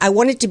that. I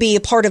want it to be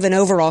a part of an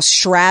overall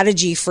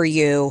strategy for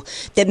you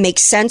that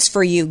makes sense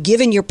for you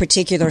given your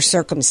particular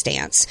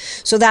circumstance.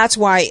 So that's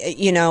why,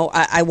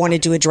 I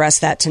wanted to address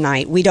that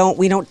tonight. We don't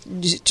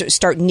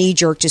start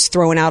knee-jerk just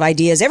throwing out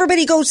ideas.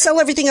 Everybody go sell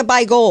everything and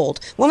buy gold.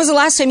 When was the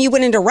last time you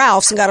went into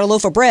Ralph's and got a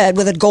loaf of bread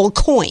with a gold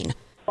coin?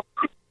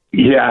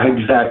 Yeah,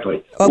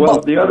 exactly.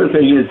 Well, the other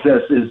thing is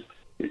this is,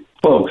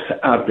 folks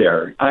out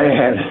there, I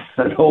had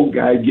an old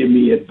guy give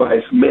me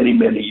advice many,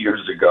 many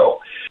years ago,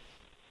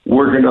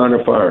 working on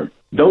a farm.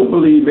 Don't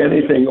believe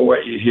anything of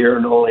what you hear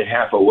and only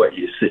half of what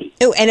you see.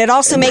 Oh, and it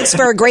also makes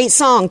for a great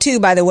song, too,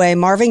 by the way,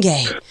 Marvin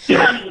Gaye.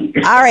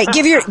 All right,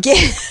 give your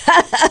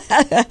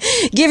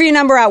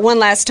number out one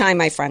last time,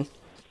 my friend.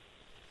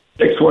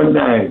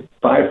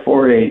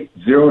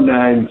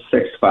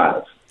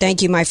 619-548-0965.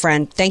 Thank you, my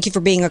friend. Thank you for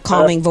being a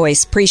calming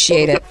voice.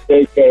 Appreciate it.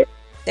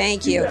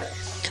 Thank you.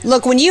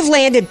 Look, when you've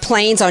landed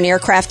planes on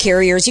aircraft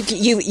carriers, you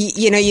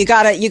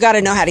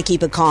gotta know how to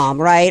keep it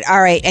calm, right?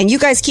 All right, and you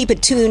guys keep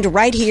it tuned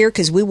right here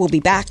because we will be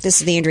back.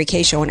 This is the Andrea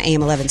Kaye Show on AM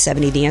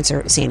 1170, The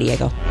Answer, San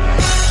Diego.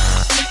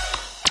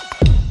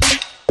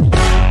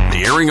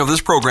 The airing of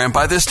this program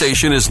by this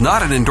station is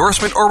not an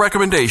endorsement or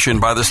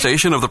recommendation by the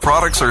station of the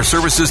products or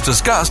services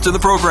discussed in the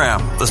program.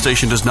 The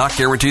station does not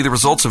guarantee the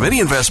results of any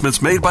investments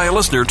made by a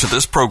listener to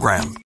this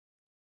program.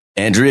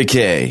 Andrea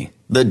Kaye,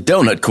 the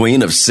donut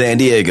queen of San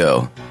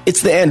Diego.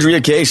 It's the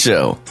Andrea Kaye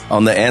Show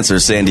on The Answer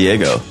San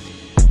Diego.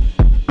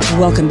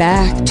 Welcome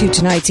back to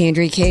tonight's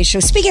Andrea Kaye Show.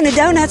 Speaking of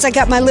donuts, I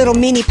got my little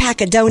mini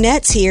pack of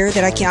donuts here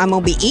that I'm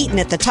going to be eating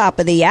at the top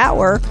of the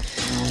hour.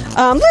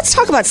 Let's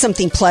talk about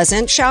something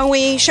pleasant, shall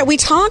we? Shall we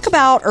talk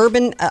about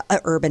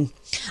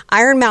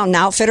Iron Mountain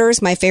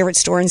Outfitters, my favorite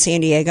store in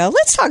San Diego?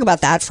 Let's talk about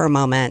that for a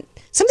moment.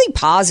 Something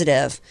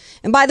positive.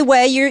 And by the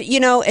way,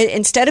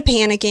 instead of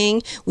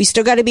panicking, we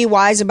still got to be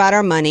wise about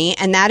our money.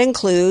 And that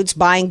includes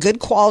buying good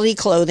quality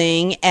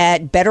clothing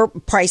at better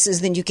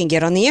prices than you can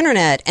get on the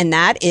internet. And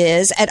that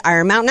is at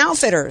Iron Mountain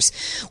Outfitters.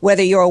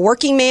 Whether you're a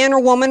working man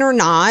or woman or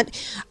not,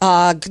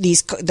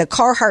 the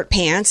Carhartt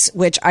pants,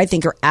 which I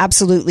think are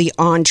absolutely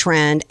on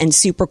trend and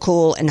super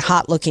cool and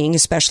hot looking,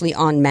 especially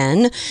on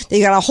men.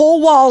 They got a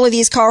whole wall of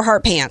these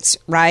Carhartt pants,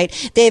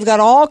 right? They've got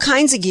all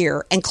kinds of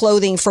gear and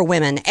clothing for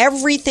women.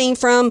 Everything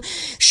from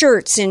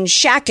shirts and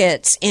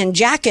shackets and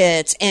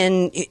jackets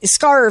and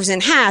scarves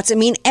and hats. I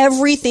mean,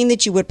 everything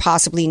that you would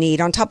possibly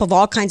need on top of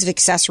all kinds of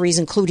accessories,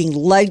 including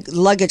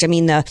luggage. I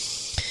mean, the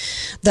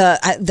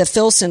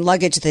Filson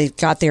luggage they've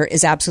got there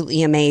is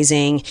absolutely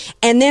amazing.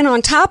 And then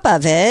on top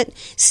of it,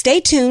 stay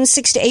tuned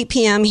 6 to 8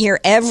 p.m. here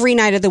every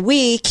night of the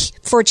week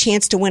for a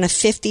chance to win a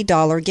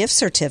 $50 gift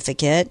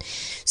certificate.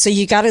 So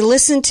you got to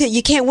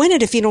you can't win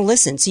it if you don't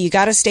listen. So you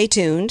got to stay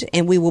tuned,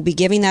 and we will be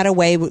giving that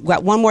away. We've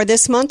got one more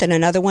this month and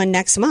another one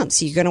next month.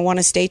 So you're going to want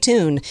to stay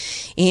tuned.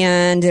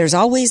 And there's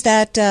always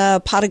that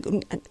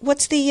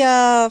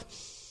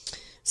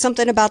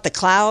something about the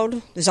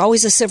cloud. There's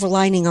always a silver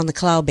lining on the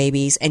cloud,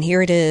 babies. And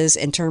here it is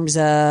in terms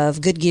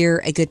of good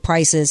gear at good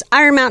prices.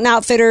 Iron Mountain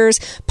Outfitters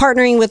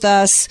partnering with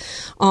us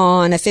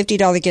on a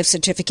 $50 gift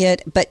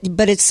certificate. But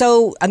it's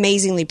so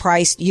amazingly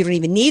priced, you don't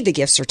even need the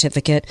gift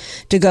certificate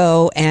to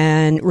go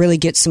and really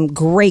get some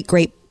great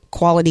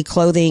quality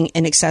clothing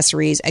and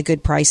accessories at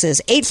good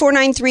prices.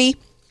 8493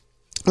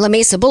 La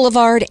Mesa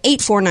Boulevard,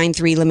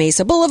 8493 La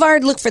Mesa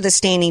Boulevard. Look for the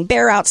standing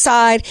bear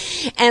outside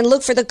and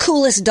look for the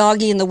coolest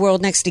doggy in the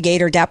world next to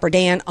Gator, Dapper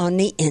Dan, on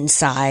the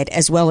inside,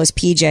 as well as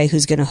PJ,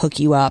 who's going to hook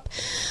you up.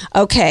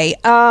 Okay.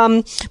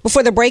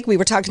 Before the break, we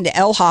were talking to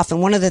Elhoff,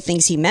 and one of the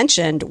things he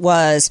mentioned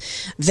was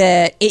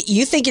that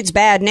you think it's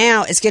bad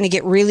now. It's going to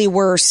get really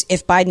worse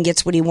if Biden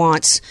gets what he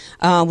wants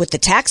with the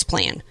tax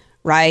plan.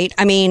 right?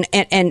 I mean,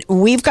 and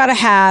we've got to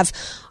have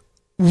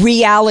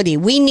reality.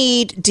 We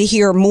need to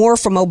hear more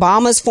from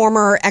Obama's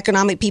former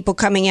economic people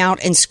coming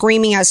out and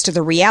screaming as to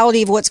the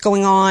reality of what's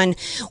going on.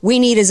 We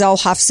need, as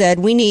Elhoff said,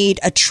 we need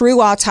a true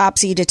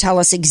autopsy to tell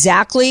us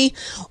exactly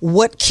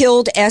what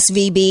killed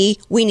SVB.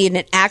 We need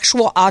an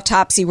actual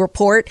autopsy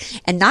report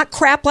and not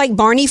crap like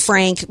Barney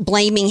Frank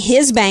blaming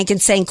his bank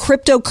and saying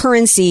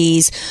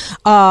cryptocurrencies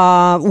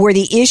were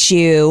the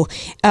issue,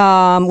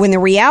 when the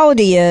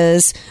reality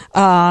is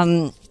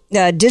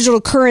digital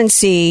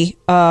currency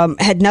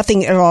had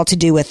nothing at all to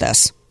do with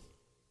this.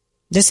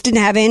 This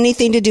didn't have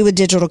anything to do with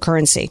digital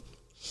currency.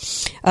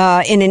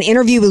 In an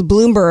interview with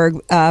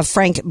Bloomberg,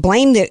 Frank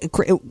blamed the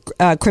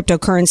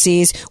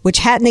cryptocurrencies, which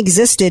hadn't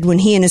existed when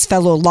he and his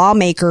fellow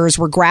lawmakers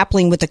were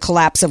grappling with the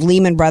collapse of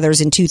Lehman Brothers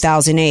in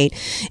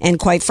 2008. And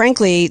quite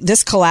frankly,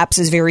 this collapse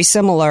is very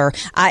similar.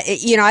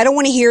 I don't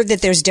want to hear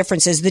that there's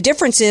differences. The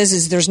difference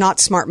is there's not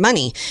smart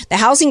money. The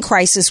housing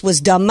crisis was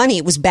dumb money.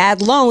 It was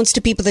bad loans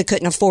to people that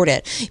couldn't afford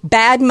it.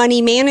 Bad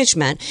money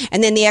management.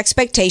 And then the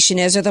expectation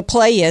is, or the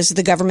play is,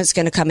 the government's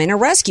going to come in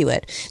and rescue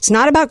it. It's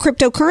not about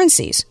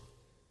cryptocurrencies.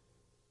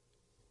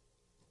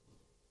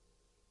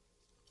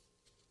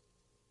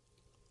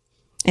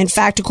 In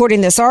fact, according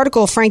to this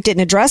article, Frank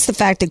didn't address the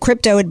fact that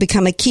crypto had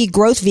become a key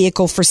growth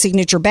vehicle for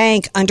Signature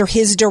Bank under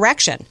his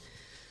direction.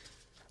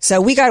 So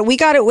we got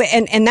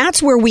it, and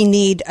that's where we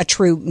need a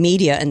true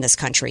media in this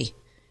country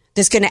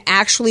that's going to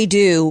actually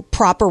do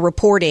proper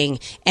reporting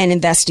and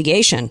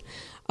investigation.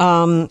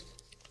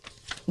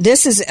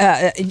 This is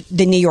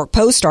the New York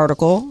Post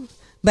article,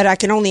 but I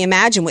can only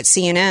imagine what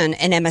CNN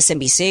and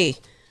MSNBC,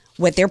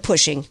 what they're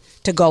pushing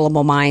to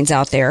gullible minds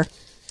out there.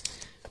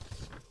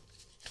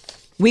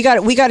 We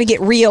got to get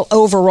real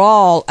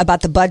overall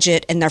about the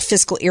budget and their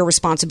fiscal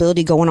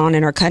irresponsibility going on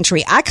in our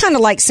country. I kind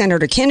of like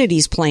Senator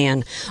Kennedy's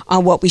plan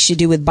on what we should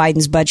do with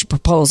Biden's budget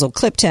proposal.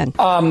 Clip 10.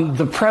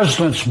 The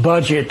president's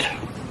budget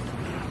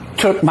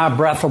took my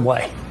breath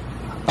away.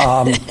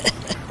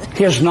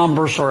 His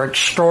numbers are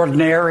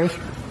extraordinary.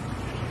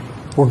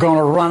 We're going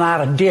to run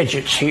out of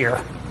digits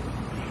here.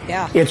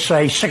 Yeah. It's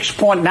a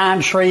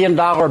 $6.9 trillion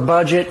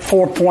budget,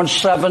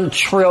 $4.7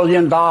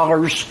 trillion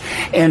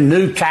in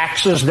new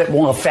taxes that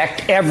will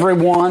affect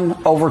everyone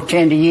over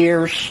 10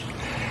 years,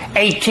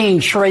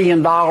 $18 trillion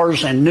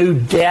in new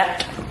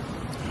debt,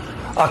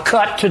 a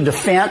cut to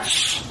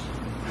defense.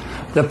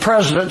 The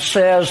president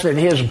says that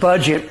his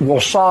budget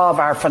will solve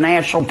our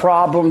financial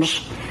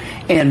problems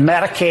in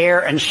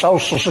Medicare and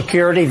Social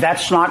Security.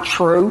 That's not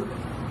true.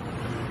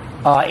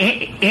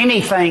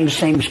 Anything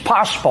seems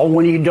possible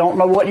when you don't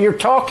know what you're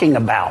talking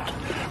about.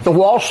 The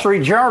Wall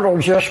Street Journal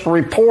just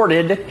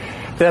reported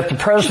that the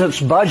president's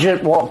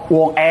budget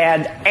will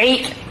add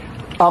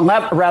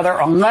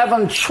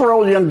 $11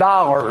 trillion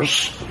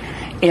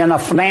in a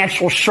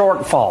financial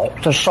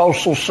shortfall to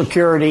Social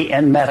Security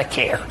and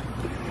Medicare.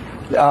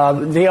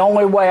 The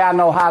only way I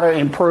know how to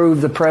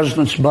improve the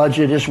president's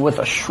budget is with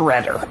a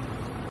shredder.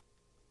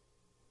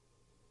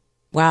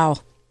 Wow.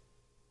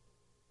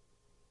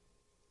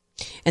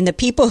 And the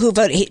people who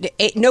voted,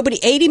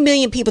 80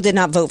 million people did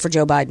not vote for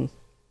Joe Biden.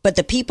 But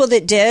the people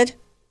that did,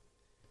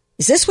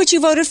 is this what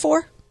you voted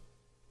for?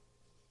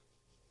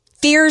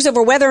 Fears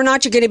over whether or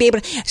not you're going to be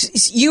able to,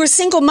 you're a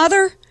single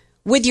mother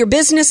with your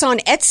business on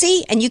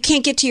Etsy and you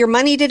can't get to your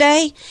money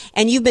today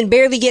and you've been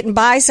barely getting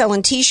by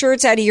selling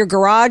T-shirts out of your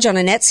garage on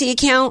an Etsy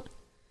account.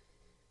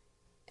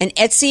 And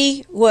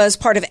Etsy was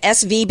part of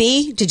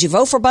SVB. Did you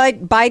vote for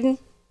Biden?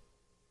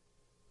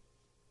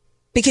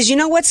 Because you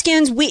know what,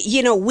 Skins?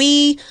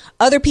 We,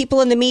 other people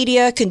in the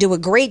media can do a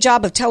great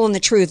job of telling the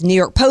truth. New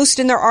York Post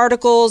in their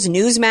articles,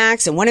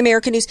 Newsmax and One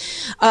American News,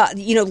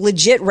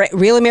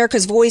 Real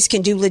America's Voice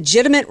can do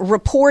legitimate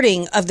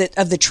reporting of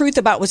the truth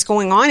about what's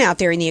going on out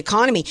there in the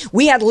economy.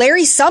 We had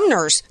Larry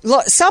Summers,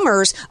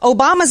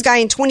 Obama's guy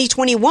in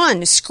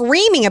 2021,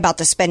 screaming about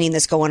the spending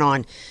that's going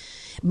on.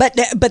 But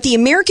the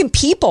American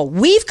people,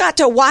 we've got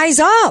to wise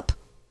up.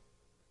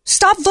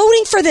 Stop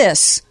voting for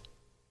this.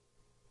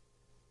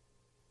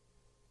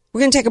 We're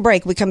going to take a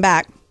break. We come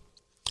back.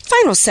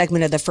 Final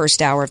segment of the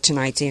first hour of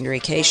tonight's Andrea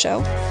Kaye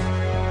Show.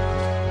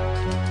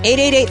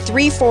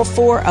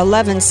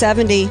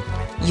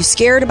 888-344-1170. You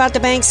scared about the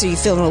banks? Are you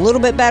feeling a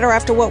little bit better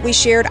after what we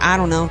shared? I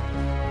don't know.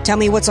 Tell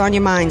me what's on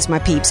your minds, my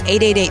peeps.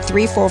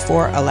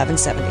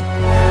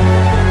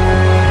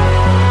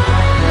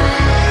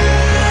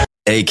 888-344-1170.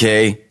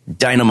 AK,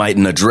 Dynamite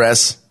and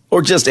Address,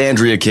 or just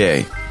Andrea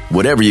Kaye.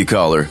 Whatever you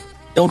call her,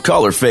 don't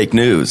call her fake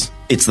news.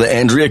 It's the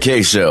Andrea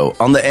Kaye Show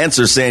on The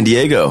Answer San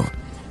Diego.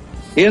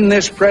 In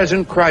this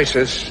present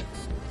crisis,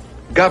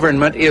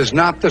 government is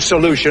not the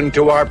solution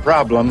to our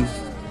problem.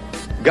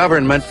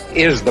 Government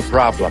is the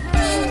problem.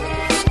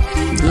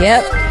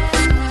 Yep.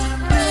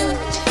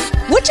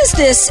 What does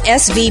this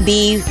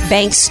SVB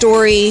bank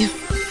story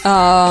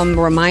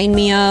remind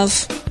me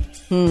of?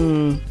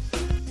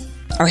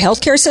 Our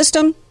healthcare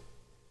system,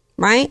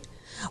 right?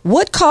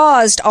 What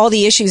caused all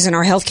the issues in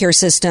our healthcare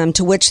system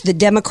to which the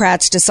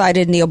Democrats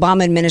decided and the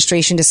Obama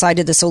administration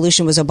decided the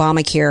solution was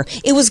Obamacare?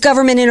 It was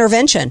government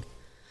intervention.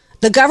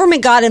 The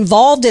government got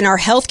involved in our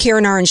healthcare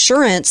and our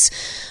insurance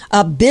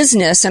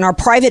business and our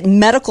private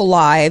medical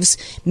lives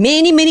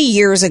many, many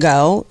years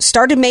ago,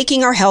 started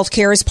making our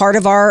healthcare as part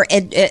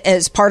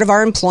of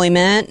our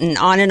employment, and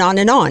on and on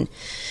and on.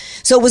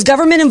 So it was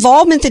government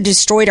involvement that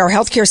destroyed our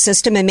healthcare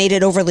system and made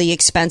it overly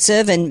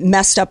expensive and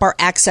messed up our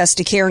access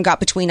to care and got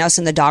between us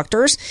and the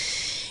doctors.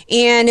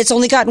 And it's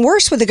only gotten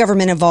worse with the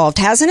government involved,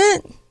 hasn't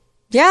it?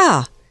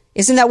 Yeah.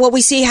 Isn't that what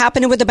we see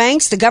happening with the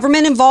banks? The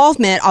government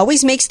involvement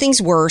always makes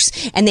things worse,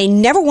 and they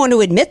never want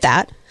to admit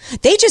that.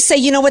 They just say,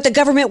 you know what, the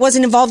government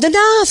wasn't involved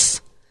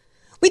enough.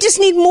 We just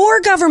need more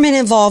government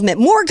involvement,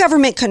 more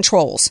government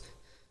controls.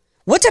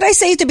 What did I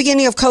say at the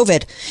beginning of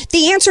COVID?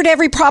 The answer to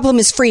every problem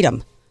is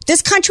freedom.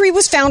 This country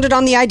was founded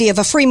on the idea of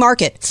a free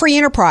market, free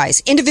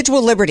enterprise,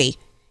 individual liberty,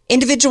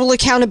 individual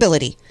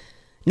accountability.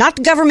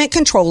 Not government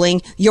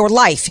controlling your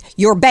life,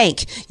 your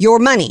bank, your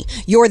money,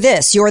 your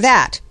this, your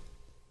that.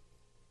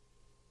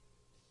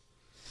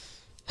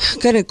 I'm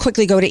going to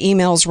quickly go to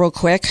emails real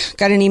quick.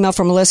 Got an email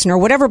from a listener.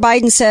 Whatever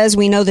Biden says,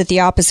 we know that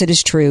the opposite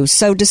is true.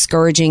 So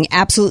discouraging.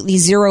 Absolutely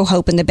zero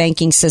hope in the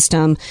banking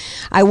system.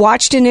 I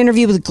watched an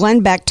interview with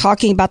Glenn Beck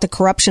talking about the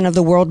corruption of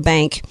the World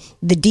Bank,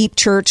 the deep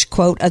church,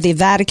 quote, of the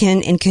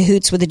Vatican in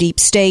cahoots with the deep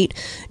state,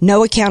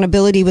 no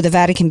accountability with the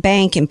Vatican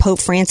Bank, and Pope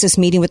Francis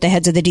meeting with the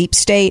heads of the deep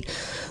state.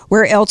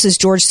 Where else is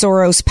George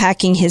Soros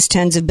packing his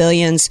tens of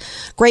billions?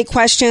 Great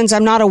questions.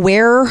 I'm not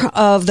aware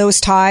of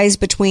those ties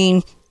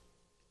between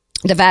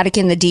the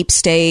Vatican, the deep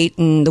state,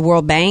 and the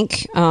World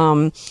Bank.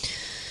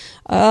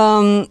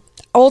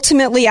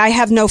 Ultimately, I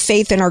have no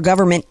faith in our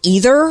government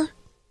either.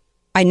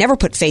 I never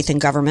put faith in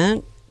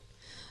government.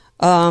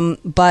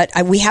 But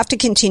we have to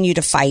continue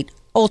to fight.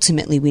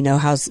 Ultimately, we know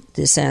how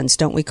this ends,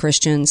 don't we,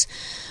 Christians?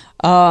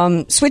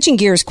 Switching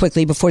gears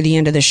quickly before the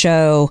end of the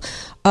show,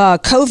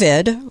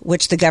 COVID,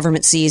 which the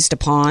government seized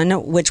upon,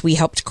 which we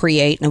helped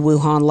create in a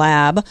Wuhan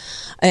lab,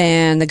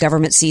 and the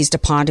government seized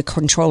upon to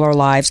control our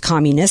lives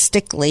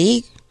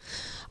communistically.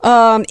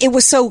 It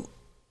was so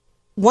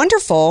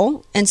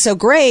wonderful and so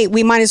great,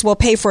 we might as well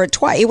pay for it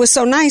twice. It was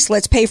so nice,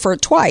 let's pay for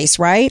it twice,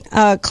 right?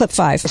 Clip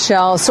 5.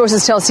 Michelle,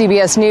 sources tell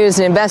CBS News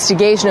an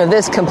investigation of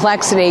this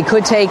complexity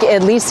could take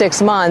at least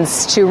 6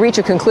 months to reach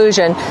a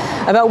conclusion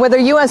about whether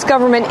U.S.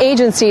 government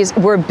agencies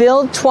were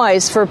billed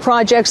twice for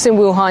projects in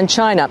Wuhan,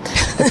 China.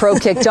 The probe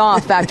kicked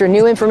off after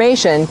new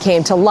information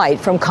came to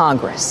light from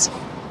Congress.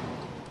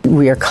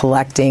 We are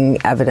collecting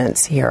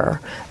evidence here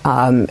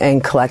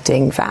and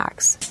collecting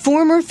facts.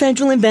 Former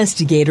federal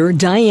investigator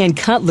Diane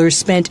Cutler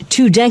spent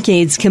 2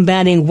 decades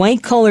combating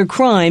white-collar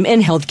crime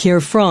and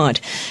healthcare fraud.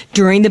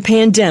 During the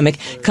pandemic,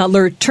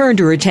 Cutler turned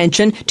her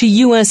attention to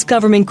U.S.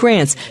 government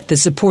grants that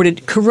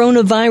supported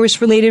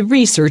coronavirus-related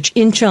research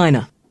in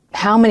China.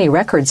 How many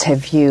records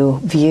have you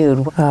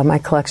viewed? My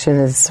collection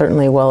is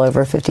certainly well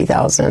over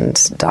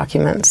 50,000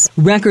 documents.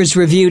 Records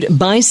reviewed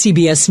by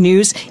CBS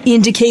News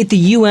indicate the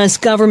U.S.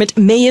 government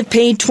may have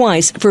paid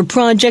twice for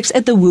projects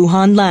at the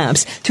Wuhan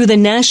labs through the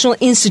National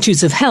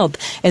Institutes of Health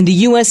and the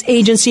U.S.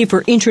 Agency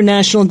for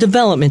International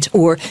Development,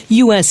 or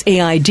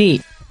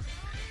USAID.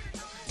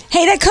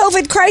 Hey, that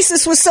COVID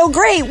crisis was so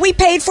great. We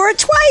paid for it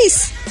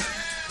twice.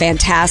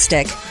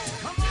 Fantastic.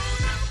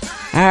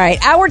 All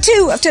right, hour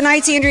 2 of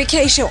tonight's Andrea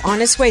Kaye Show.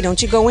 On its way.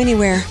 Don't you go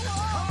anywhere.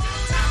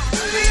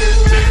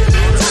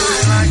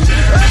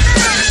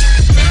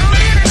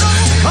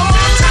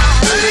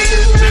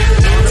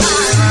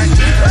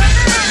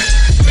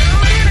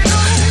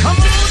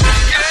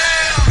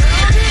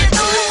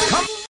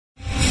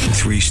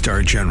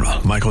 Three-star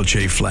General Michael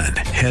J. Flynn,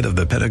 head of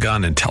the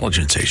Pentagon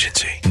Intelligence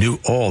Agency, knew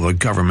all the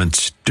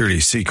government's dirty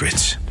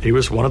secrets. He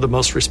was one of the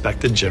most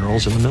respected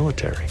generals in the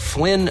military.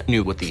 Flynn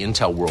knew what the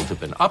intel world had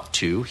been up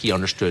to. He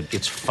understood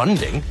its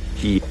funding.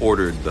 He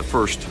ordered the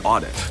first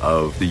audit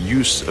of the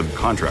use of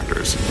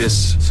contractors.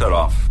 This set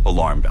off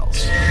alarm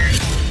bells.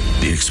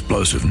 The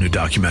explosive new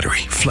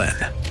documentary, Flynn,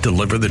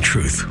 Deliver the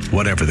Truth,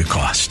 Whatever the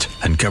Cost,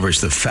 uncovers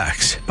the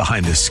facts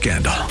behind this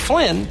scandal.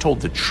 Flynn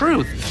told the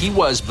truth. He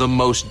was the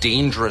most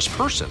dangerous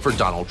person for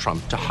Donald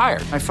Trump to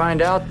hire. I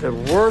find out the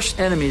worst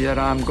enemy that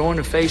I'm going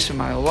to face in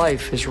my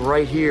life is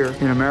right here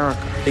in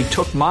America. They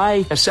took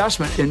my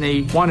assessment and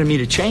they wanted me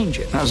to change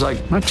it. And I was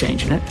like, I'm not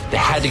changing it. They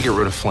had to get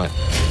rid of Flynn.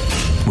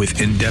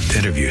 With in-depth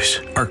interviews,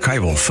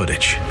 archival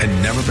footage,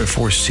 and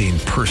never-before-seen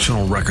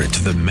personal records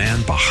of the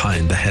man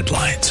behind the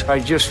headlines. I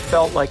just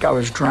felt like I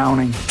was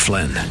drowning.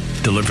 Flynn,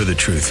 Deliver the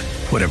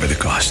Truth, Whatever the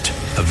Cost.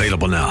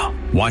 Available now.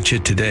 Watch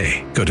it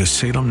today. Go to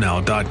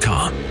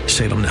salemnow.com.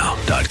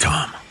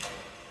 salemnow.com.